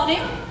potions on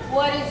him.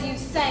 What is you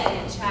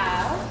saying,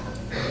 child?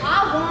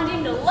 I wanted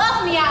him to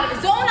love me out of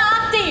his own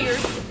ideas,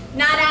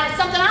 not out of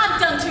something I've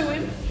done to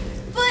him.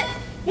 But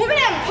women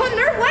haven't put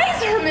their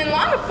ways on him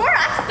long before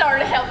I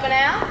started helping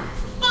out.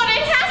 But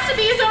it has to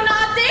be his own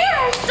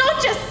ideas.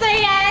 Don't just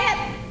say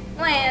that.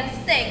 Land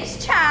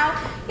sakes, child,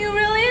 you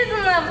really is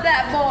in love with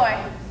that boy.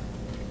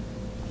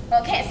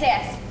 Well, can't say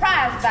I'm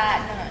surprised by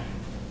it none.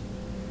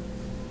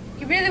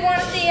 You really want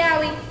to see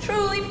how he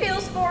truly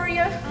feels for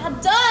you? I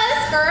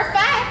does, for a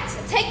fact.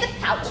 Take the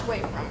pouch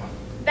away from him.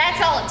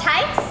 That's all it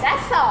takes.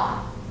 That's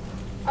all.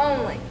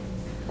 Only.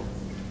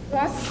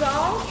 Once it's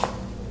all,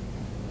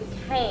 you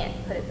can't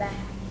put it back.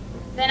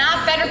 Then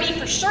I better be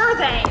for sure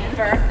then.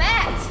 For a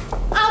fact.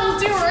 I will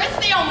do her.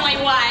 It's the only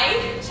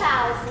way.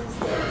 Child,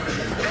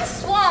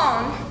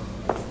 Swan.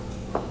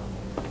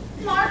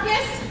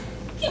 Marcus,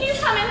 can you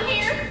come in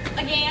here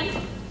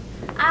again?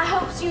 I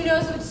hope you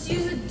knows what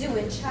you're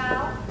doing,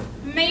 child.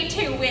 Me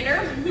too,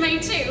 Widder. Me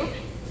too.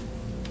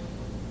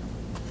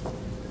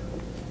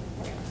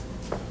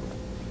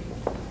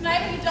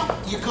 Maybe you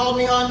don't. You called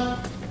me on?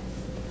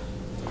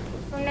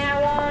 From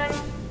now on,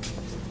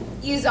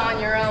 you's on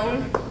your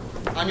own.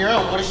 On your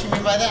own. What does she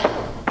mean by that?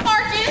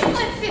 Marcus,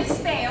 let's see the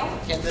spell.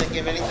 Can't think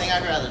of anything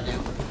I'd rather do.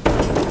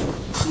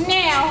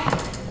 Now,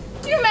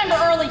 do you remember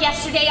early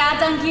yesterday I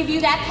done give you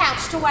that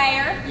pouch to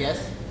wear?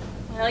 Yes?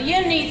 Well,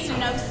 you need to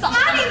know something.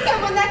 I need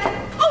someone that can...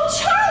 Oh,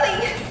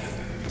 Charlie!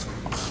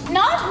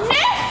 Not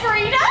Ned,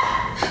 Frida!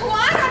 Well,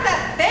 I got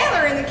that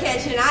feller in the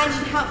kitchen. I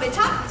need help me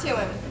talk to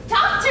him.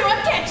 Talk to him.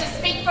 Can't just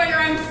speak for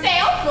your own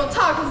self. Well,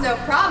 talk is no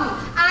problem.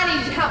 I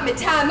need you to help me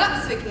tie him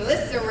up so we can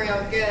listen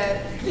real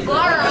good. All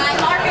right,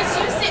 Marcus,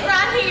 you sit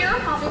right here.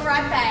 I'll be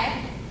right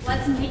back.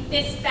 Let's meet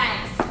this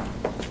fast.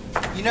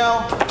 You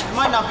know, it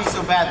might not be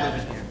so bad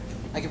living here.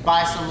 I could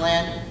buy some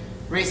land,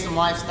 raise some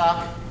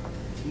livestock.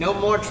 No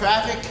more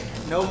traffic,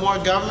 no more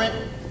government,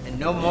 and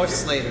no more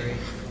slavery.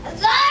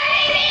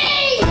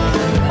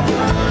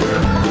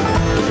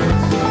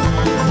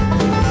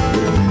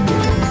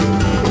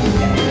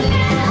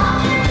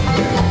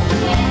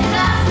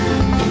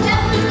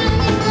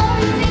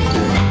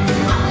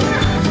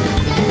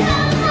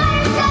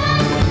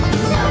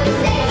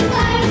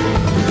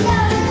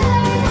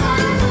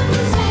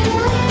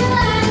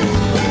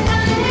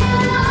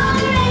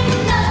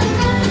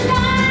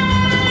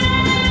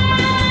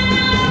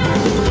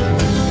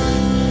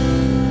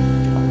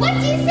 What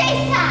do you say,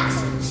 Sash?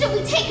 Should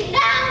we take him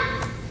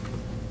down?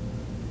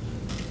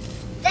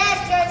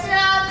 That's just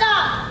all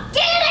gone.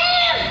 Get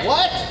him!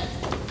 What?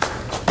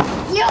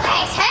 You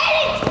guys heard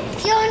it?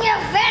 You and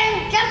your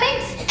veteran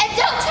Guv'mint, and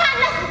don't try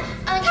nothing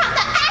on account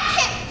that I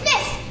can't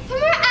miss from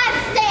where I'm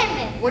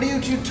standing. What are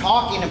you two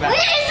talking about? We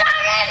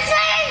are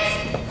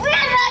insane! We're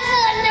not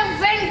letting no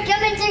veteran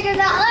Guv'mint take us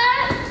out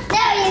loud.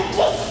 Now you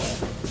get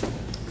it.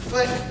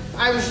 But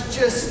I was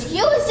just...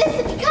 You was just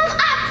to become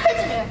our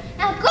prisoner.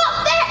 Now go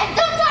up there and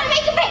don't try to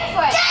make a break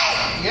for it.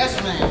 Yes,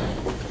 ma'am.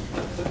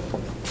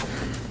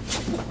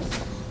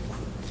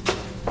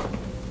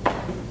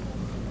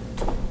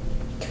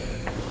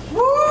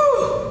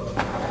 Woo!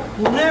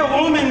 When that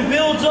woman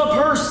builds up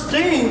her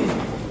steam,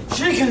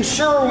 she can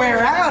sure wear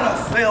out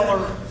a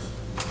feller.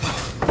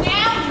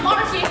 Now,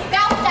 Marcus,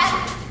 about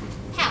that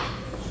house.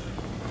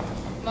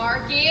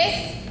 Marcus,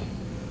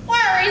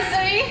 where is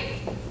he?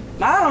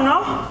 I don't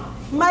know.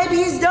 Maybe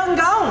he's done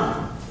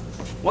gone.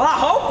 Well, I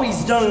hope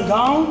he's done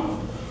gone.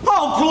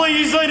 Oh,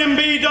 please let him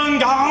be done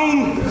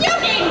gone. You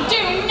didn't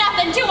do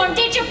nothing to him,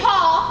 did you,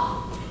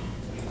 Pa?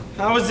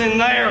 I was in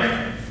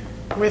there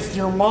with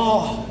your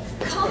ma.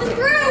 Coming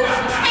through.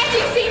 As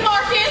you see,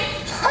 Marcus.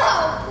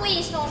 Oh,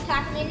 please don't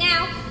talk to me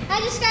now. I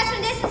just got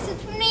some distance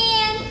between me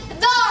and...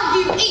 Thar,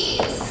 you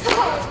is.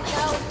 Oh,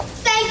 no.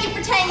 Thank you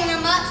for tangling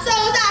him up so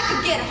as I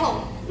could get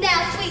home.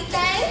 Now, sweet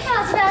thing,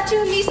 how's about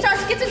you and me start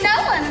to get to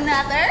know one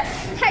another?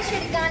 I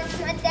should have gone to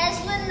my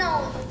dazzling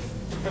nose.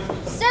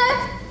 Sir,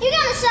 you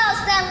gotta sell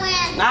us that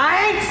land.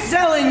 I ain't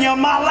selling you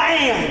my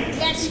land.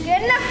 That's good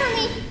enough for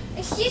me.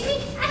 Excuse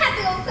me, I have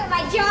to go quit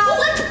my job.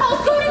 Well, let's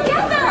both go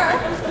together.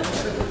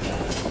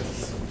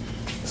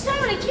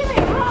 Somebody give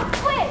me a rock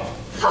quick.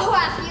 Oh,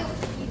 I feel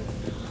for you.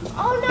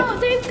 Oh no,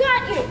 they've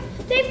got you.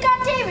 They've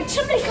got David.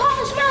 Somebody call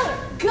his mother.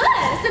 Good.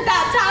 It's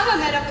about time I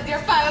met up with your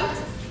folks.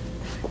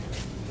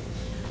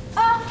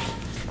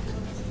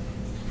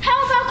 How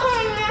about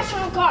calling the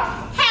National Guard?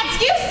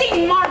 Have you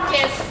seen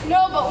Marcus?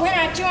 No, but when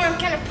I do, I'm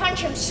gonna punch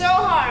him so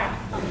hard.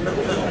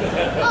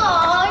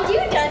 Oh, you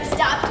done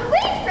stopped to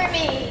wait for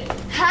me.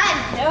 I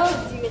know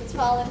you was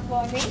falling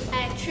for me.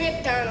 I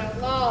tripped on a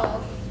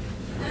log.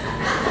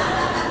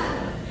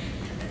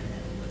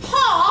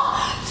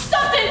 Pa,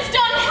 something's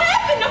done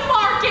happened to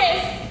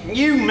Marcus.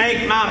 You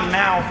make my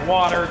mouth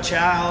water,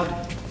 child.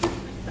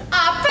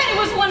 I bet it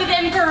was one of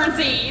them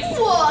Guernseys.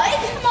 What?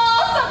 Ma,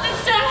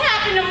 something's done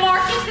happened to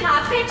Marcus, and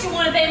I bet you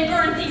one of them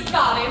Guernseys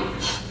got him.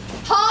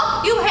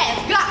 Pa, you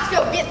have got to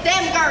go get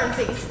them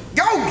Guernseys.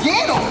 Go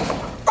get them.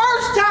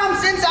 First time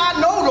since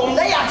I knowed them,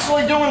 they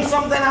actually doing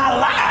something I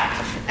like.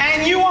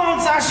 And you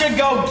wants I should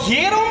go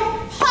get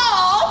them?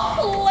 Pa,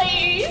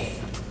 please.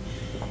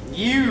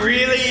 You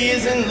really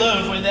is in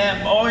love with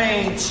that boy,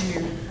 ain't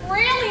you?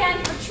 Really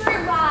and for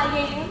true I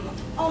am.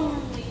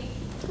 Only.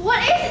 What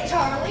is it,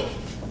 Charlie?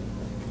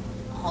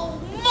 Oh,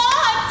 Ma,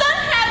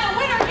 done had the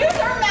Widder use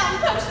her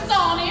mountain potions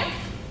on him.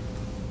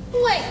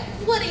 Wait,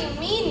 what do you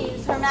mean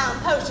use her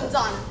mountain potions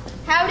on him?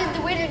 How did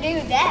the Widder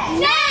do that?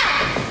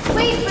 Now!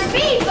 Wait for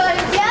me,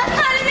 buttercup.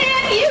 How did they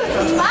have to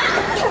use mine?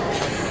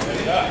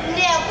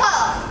 Now,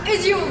 Pa,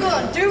 is you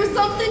gonna do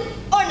something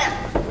or not?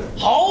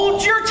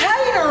 Hold your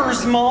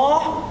taters,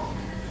 Ma.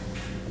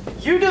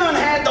 You done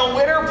had the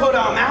Widder put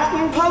a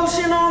mountain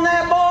potion on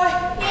that boy?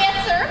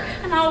 Yes, sir,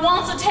 and I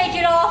want to take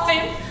it off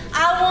him.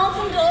 I want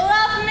him to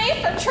love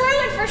me for true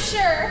and for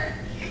sure.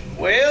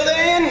 Well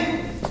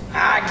then,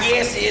 I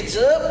guess it's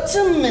up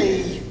to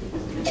me.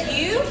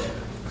 You?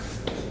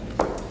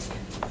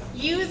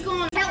 You's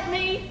gonna help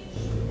me?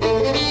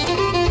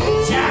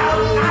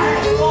 Child, I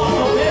have fought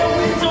a little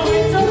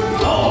winter,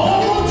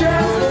 oh,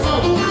 just the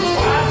sun.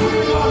 Why you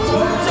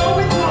gonna toe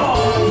with all?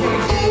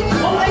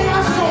 One thing I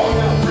sure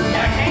know,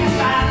 I can't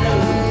fight no.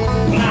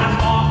 When I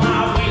fought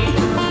my way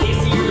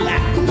this year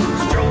life,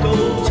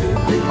 struggle to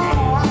the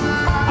end.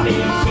 I've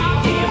been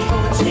kicked and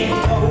punched and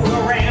pulled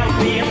around,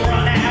 been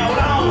run out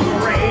on the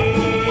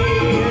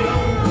rail.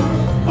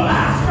 Well, I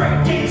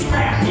scraped and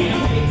scrapped and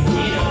mixed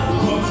it up,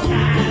 most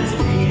kinds of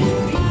bad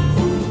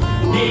beats.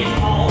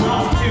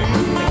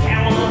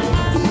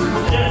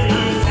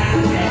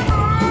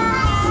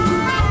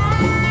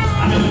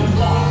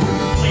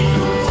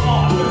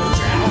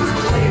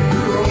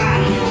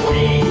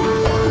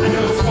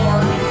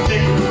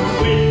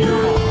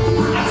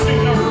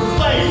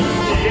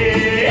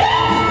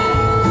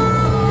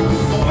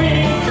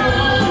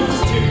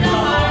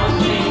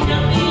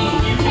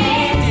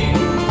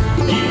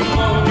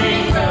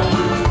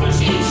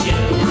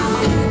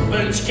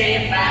 but you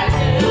can't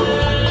fight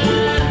love.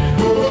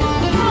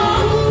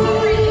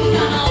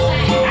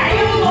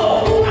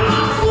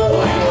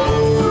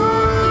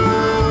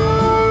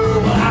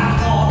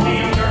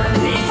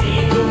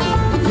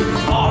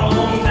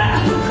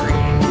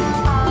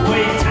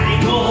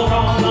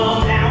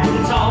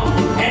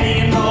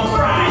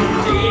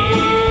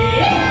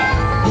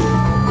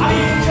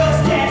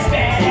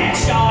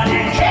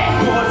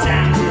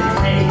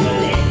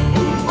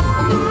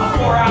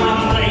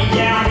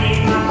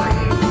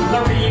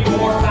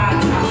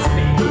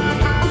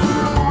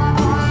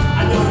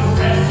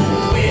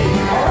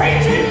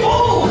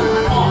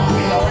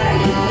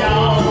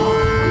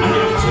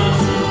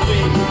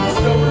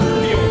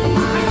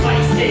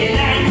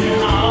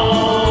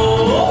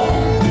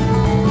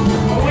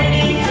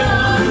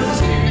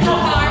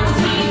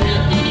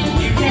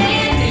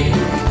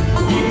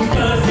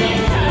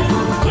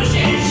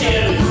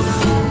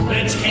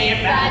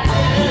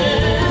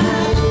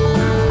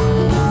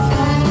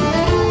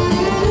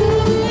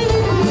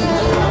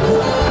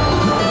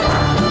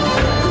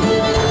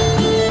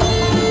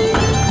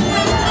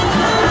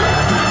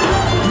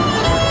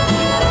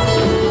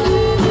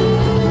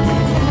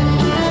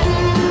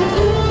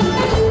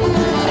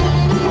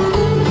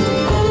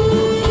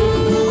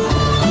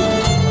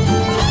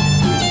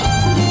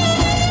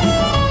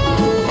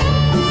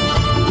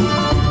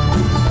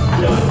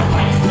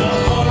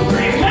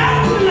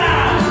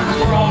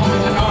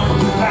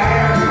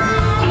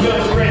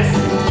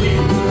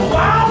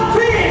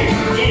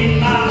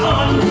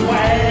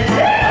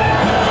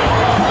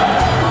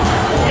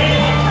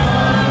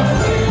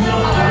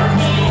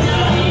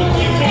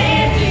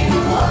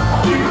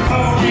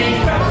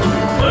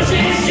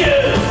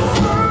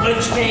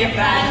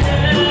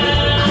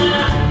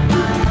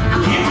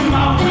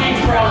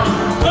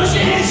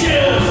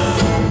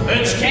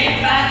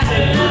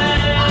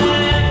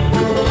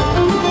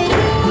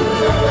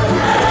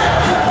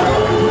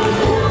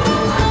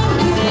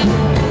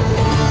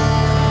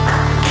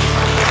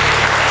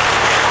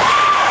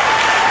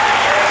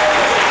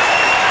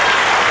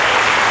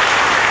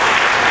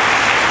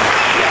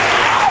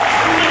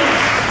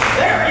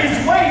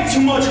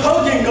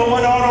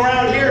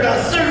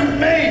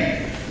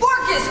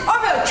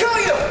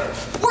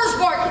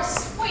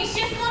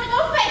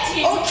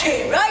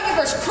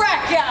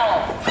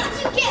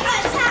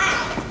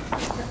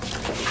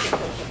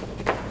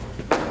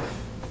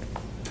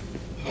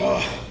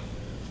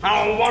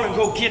 I don't want to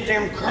go get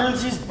them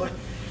Guernseys, but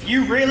if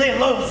you really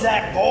love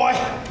that boy.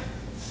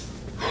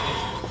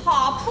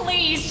 Aw,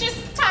 please,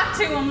 just talk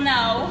to him,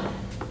 no.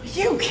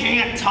 You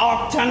can't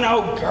talk to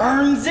no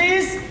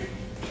Guernseys.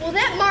 Well,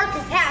 that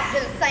Marcus has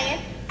been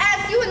saying,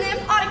 as you and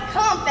them ought to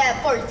combat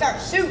before you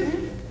start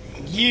shooting.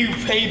 You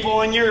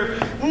people and your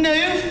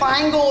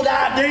newfangled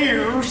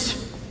ideas.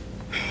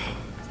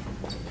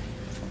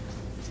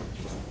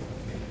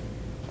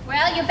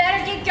 Well, you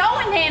better get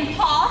going then,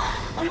 Pa.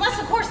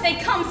 Unless, of course, they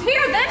comes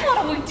here, then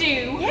what do we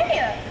do?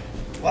 Yeah.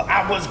 Well,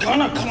 I was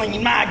gonna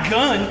clean my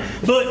gun,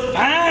 but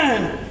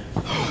fine.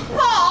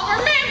 Pa,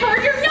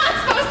 remember, you're not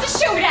supposed to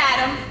shoot at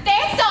him.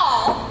 That's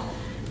all.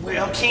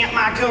 Well, can't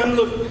my gun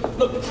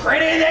look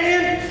pretty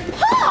then?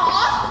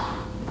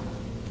 Pa!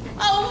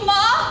 Oh,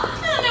 Ma,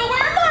 I don't know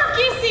where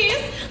Marcus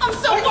is. I'm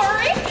so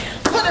worried.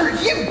 What are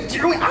you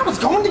doing? I was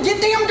going to get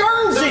them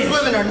Guernseys.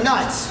 Those women are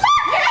nuts.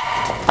 Marcus!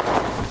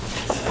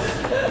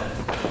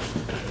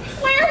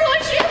 Where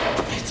was you?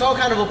 It's all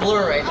kind of a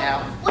blur right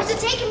now. Was it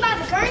taken by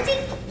the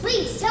Guernseys?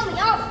 Please tell me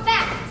all the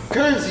facts.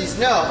 Guernseys,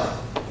 no.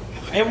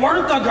 It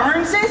weren't the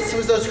Guernseys? It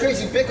was those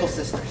crazy Bickle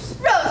Sisters.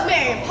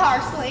 Rosemary and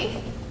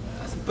parsley.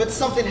 But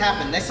something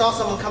happened. They saw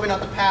someone coming up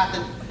the path,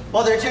 and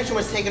while their attention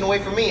was taken away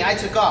from me, I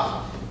took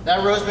off.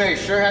 That Rosemary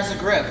sure has a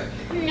grip.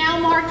 Now,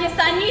 Marcus,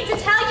 I need to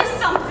tell you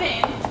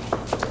something.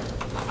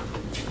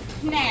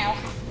 Now,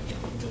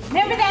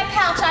 remember that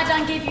pouch I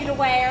done give you to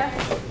wear?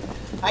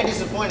 I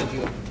disappointed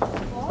you.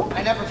 What?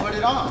 I never put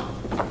it on.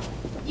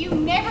 You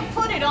never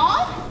put it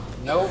on?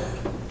 Nope.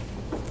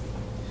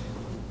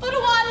 But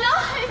why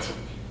not?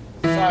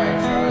 Sorry,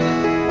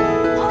 Charlie.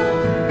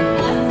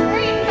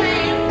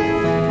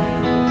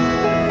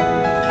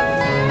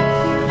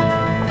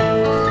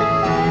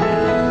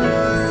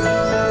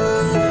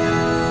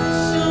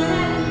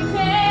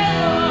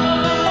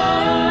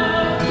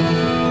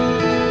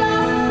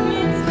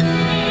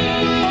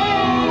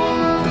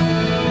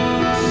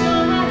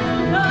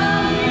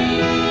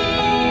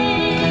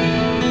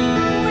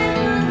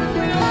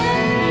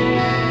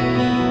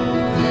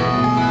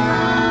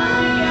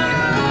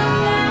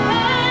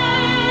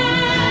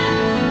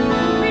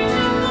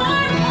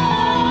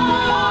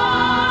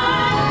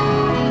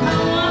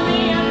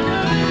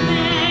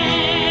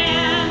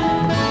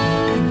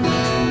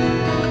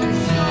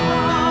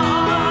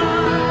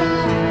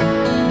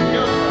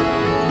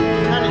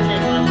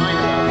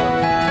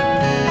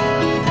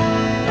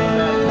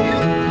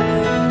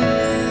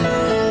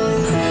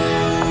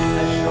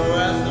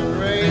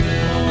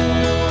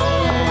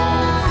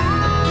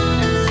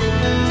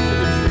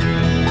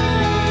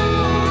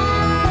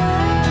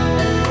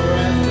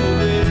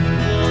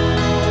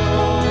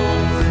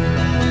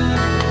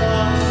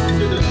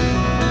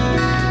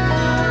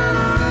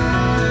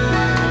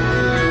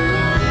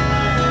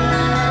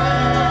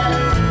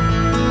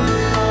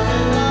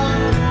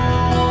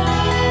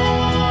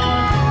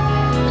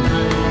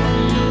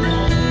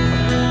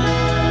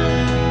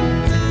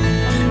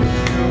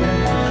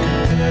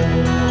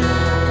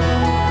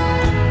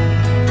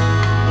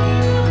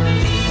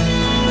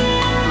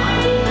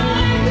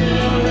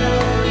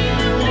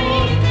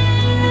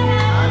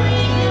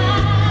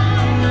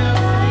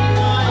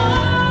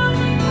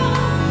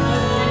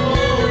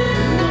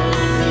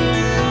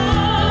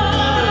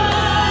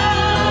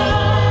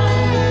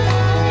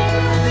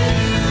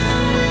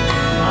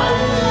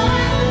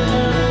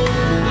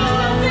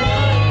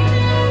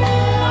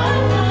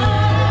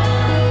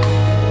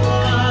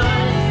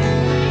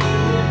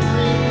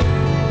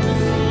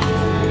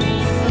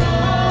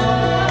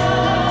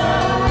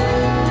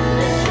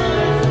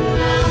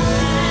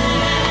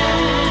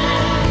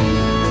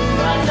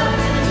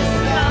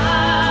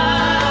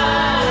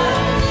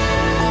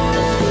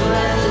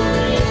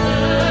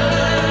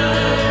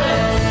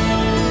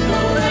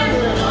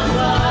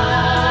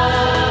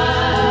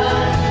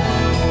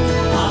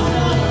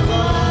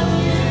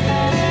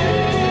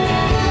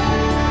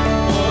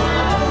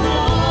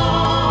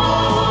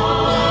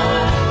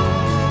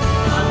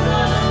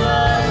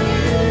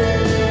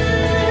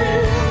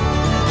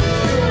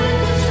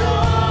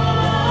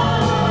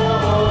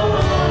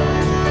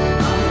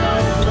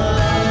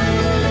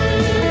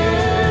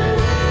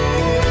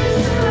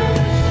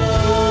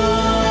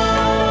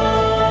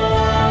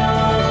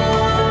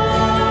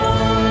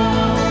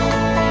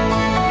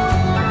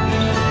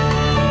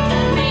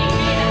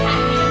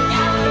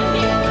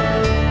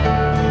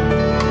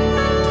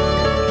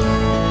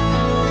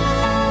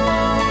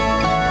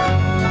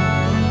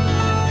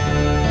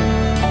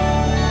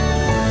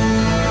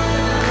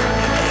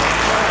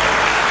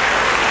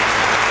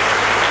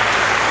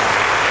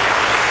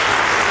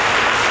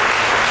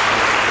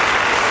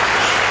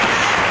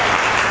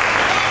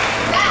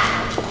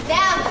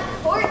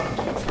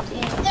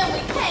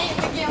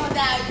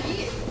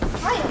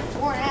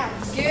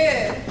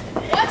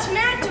 What's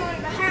Matt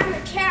doing behind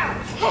the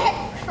couch?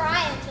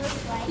 Crying this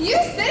way. You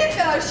city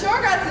fellas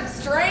sure got some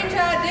strange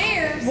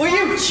ideas. Will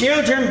you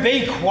children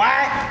be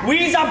quiet?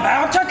 We's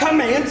about to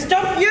commence the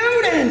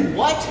feuding.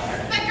 What?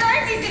 The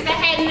Guernseys is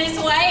heading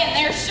this way, and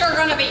there's sure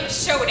gonna be a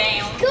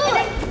showdown.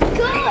 Good.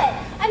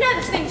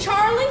 Another thing,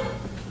 Charlie.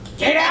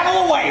 Get out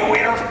of the way,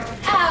 Widder.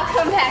 I'll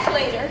come back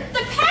later.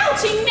 The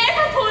pouch, he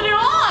never put it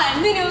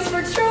on. Then it was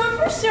for true and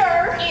for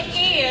sure. It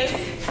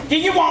is. Do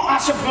you want I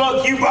should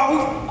plug you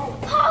both?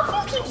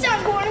 Pa, if you keep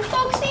on going,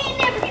 folks, he ain't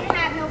never gonna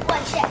have no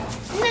bloodshed.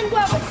 And then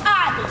what would I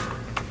do?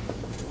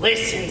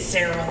 Listen,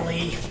 Sarah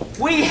Lee,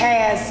 we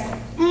has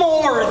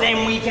more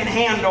than we can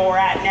handle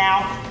right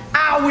now.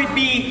 I would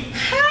be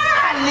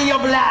highly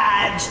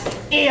obliged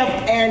if...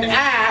 And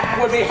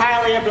I would be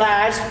highly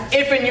obliged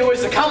if and you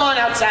was to come on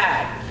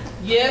outside.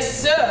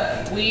 Yes,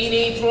 sir. We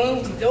need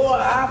room to do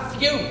our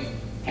feud.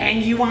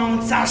 And you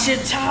want I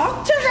should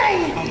talk to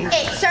them?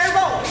 It sure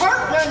won't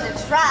hurt none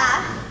to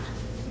try.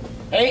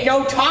 Ain't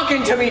no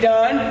talking to be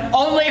done,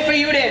 only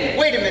feuding.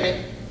 Wait a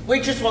minute.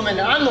 Waitress woman,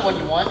 I'm the one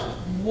you want.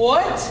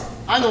 What?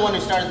 I'm the one who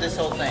started this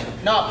whole thing,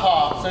 not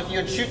Pa, so if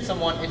you'd shoot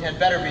someone, it had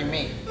better be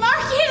me.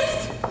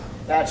 Marcus!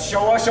 That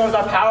sure shows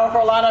a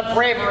powerful lot of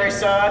bravery,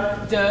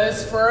 son.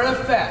 Does for a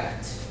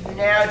fact.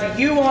 Now, do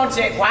you want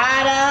it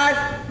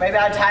wide-eyed? Maybe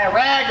I'll tie a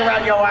rag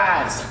around your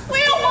eyes.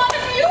 Will one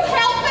of you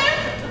help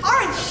him?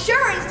 Our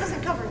insurance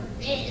doesn't cover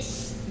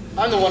this.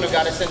 I'm the one who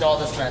got us into all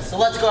this mess, so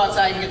let's go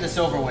outside and get this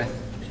over with.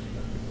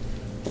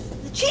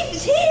 The chief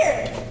is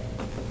here.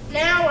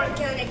 Now we're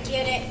gonna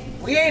get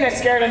it. We ain't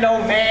scared of no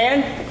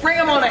man. Bring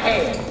him on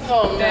ahead.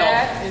 Oh, no.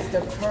 That is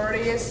the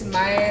prettiest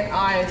man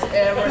I has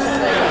ever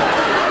seen.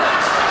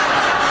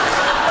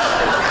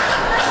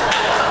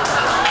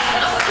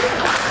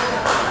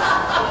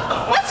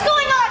 What's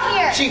going on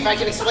here? Chief, I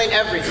can explain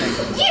everything.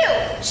 You!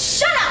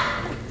 Shut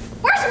up!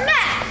 Where's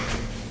Matt?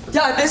 Did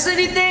I miss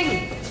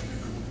anything?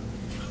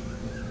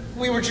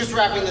 We were just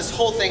wrapping this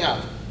whole thing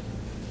up.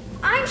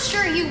 I'm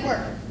sure you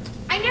were.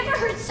 I never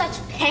heard such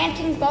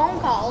panting phone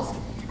calls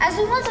as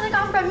the ones that I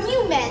got from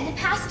you men the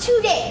past 2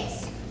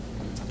 days.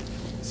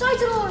 So I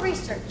did a little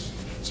research,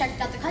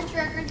 checked out the country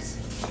records,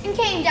 and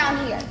came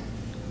down here.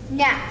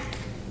 Now,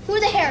 who are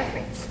the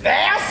Herfords?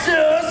 That's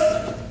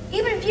us.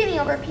 You've been feuding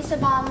over a piece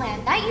of bottom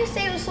land that you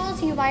say was sold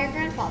to you by your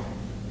grandfather.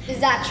 Is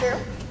that true?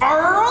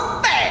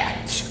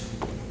 That.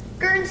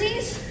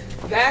 Guernseys?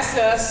 That's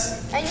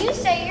us. And you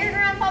say your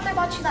grandfather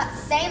bought you that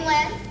same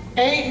land?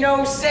 Ain't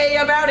no say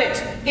about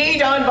it. He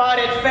done bought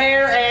it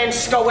fair and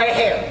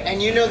square. And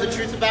you know the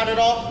truth about it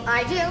all?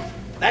 I do.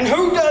 Then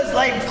who does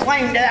lay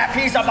claim to that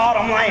piece of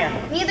bottom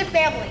land? Neither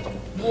family.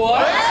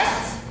 What?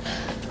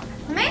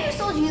 The man who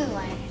sold you the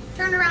land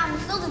turned around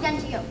and sold it again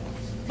to you.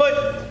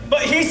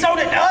 But he sold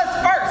it to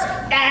us first.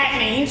 That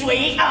means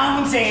we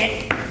owns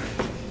it.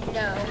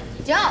 No,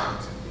 you don't.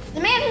 The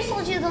man who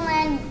sold you the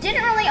land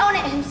didn't really own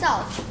it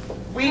himself.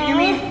 You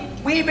mean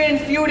we've been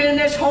feuding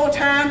this whole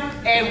time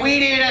and we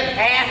didn't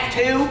have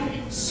to?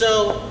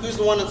 So, who's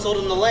the one that sold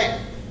him the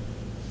land?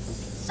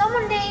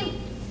 Someone named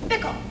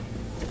Bickle.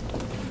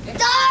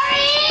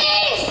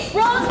 Doris!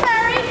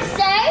 Rosemary!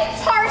 Say?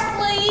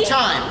 Parsley!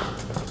 Time.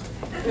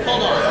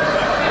 Hold on.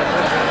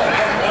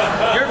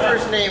 Your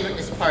first name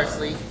is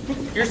Parsley,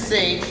 you're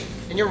Sage,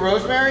 and you're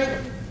Rosemary?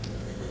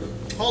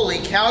 Holy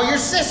cow, you're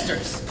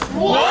sisters.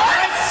 What?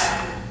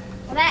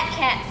 Well, that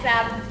cat's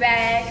out of the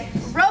bag.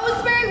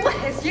 Rosemary, what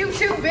has you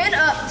two been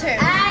up to?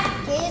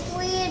 I guess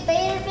we had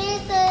better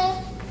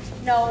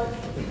visit. No,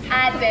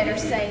 I'd better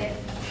say it.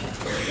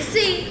 You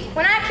see,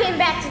 when I came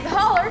back to the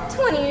holler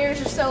 20 years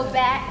or so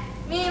back,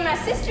 me and my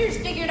sisters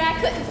figured I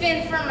couldn't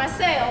fend for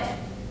myself.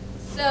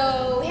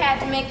 So we had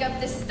to make up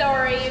this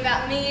story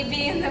about me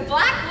being the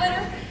Black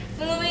Widder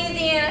from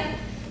Louisiana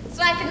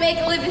so I could make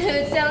a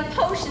livelihood selling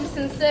potions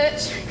and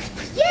such.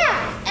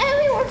 Yeah, and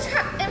we weren't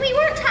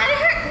trying to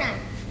hurt none.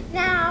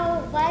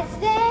 Now, what's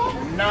that?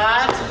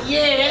 Not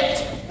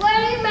yet. What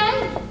do you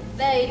mean?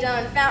 They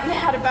done found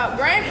out about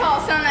Grandpa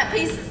selling that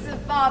piece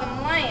of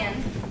bottom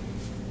land.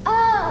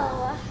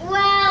 Oh,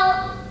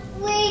 well,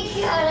 we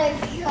gotta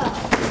go.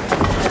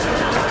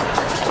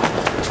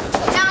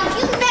 Now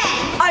you men!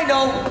 I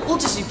know. We'll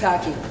just be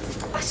packing.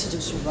 I should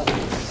do some running.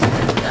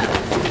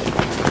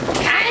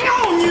 Hang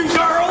on, you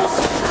girls.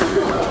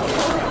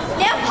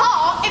 Yeah,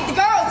 Pa, if the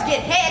girls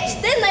get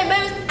hitched, then they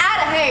move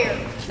out of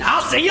here.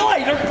 I'll see you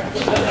later.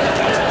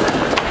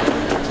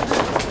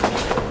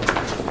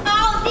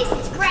 Oh, this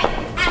is great.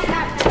 I've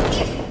got my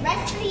here for the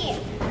rest of the year.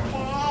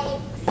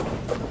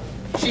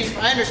 Thanks. Chief,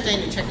 I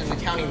understand you checked in the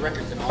county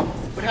records and all,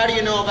 but how do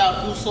you know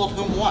about who sold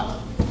whom what?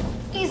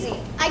 Easy.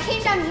 I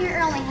came down here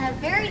early and had a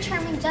very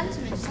charming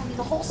gentleman tell me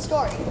the whole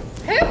story.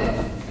 Who?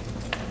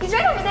 He's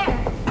right over there.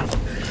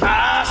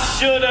 I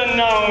should have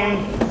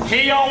known.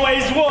 He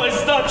always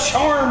was the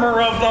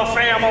charmer of the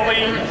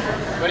family.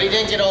 But he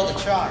didn't get all the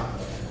charm.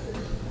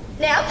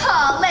 Now,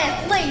 Pa,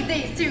 let's leave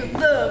these two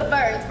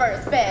lovebirds for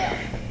a spell.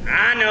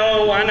 I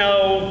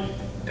know.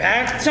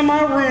 Back to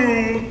my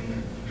room.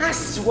 I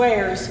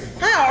swears,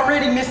 I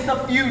already missed the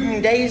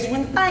feuding days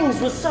when things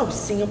was so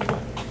simple.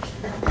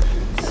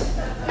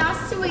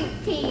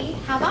 P,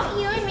 how about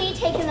you and me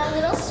taking a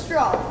little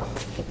stroll?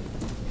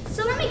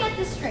 So let me get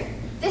this straight.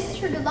 This is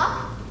for good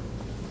luck?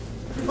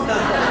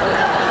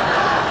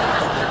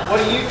 What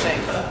do you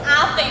think?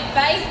 I think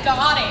Faye's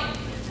got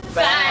it.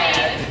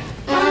 Bad.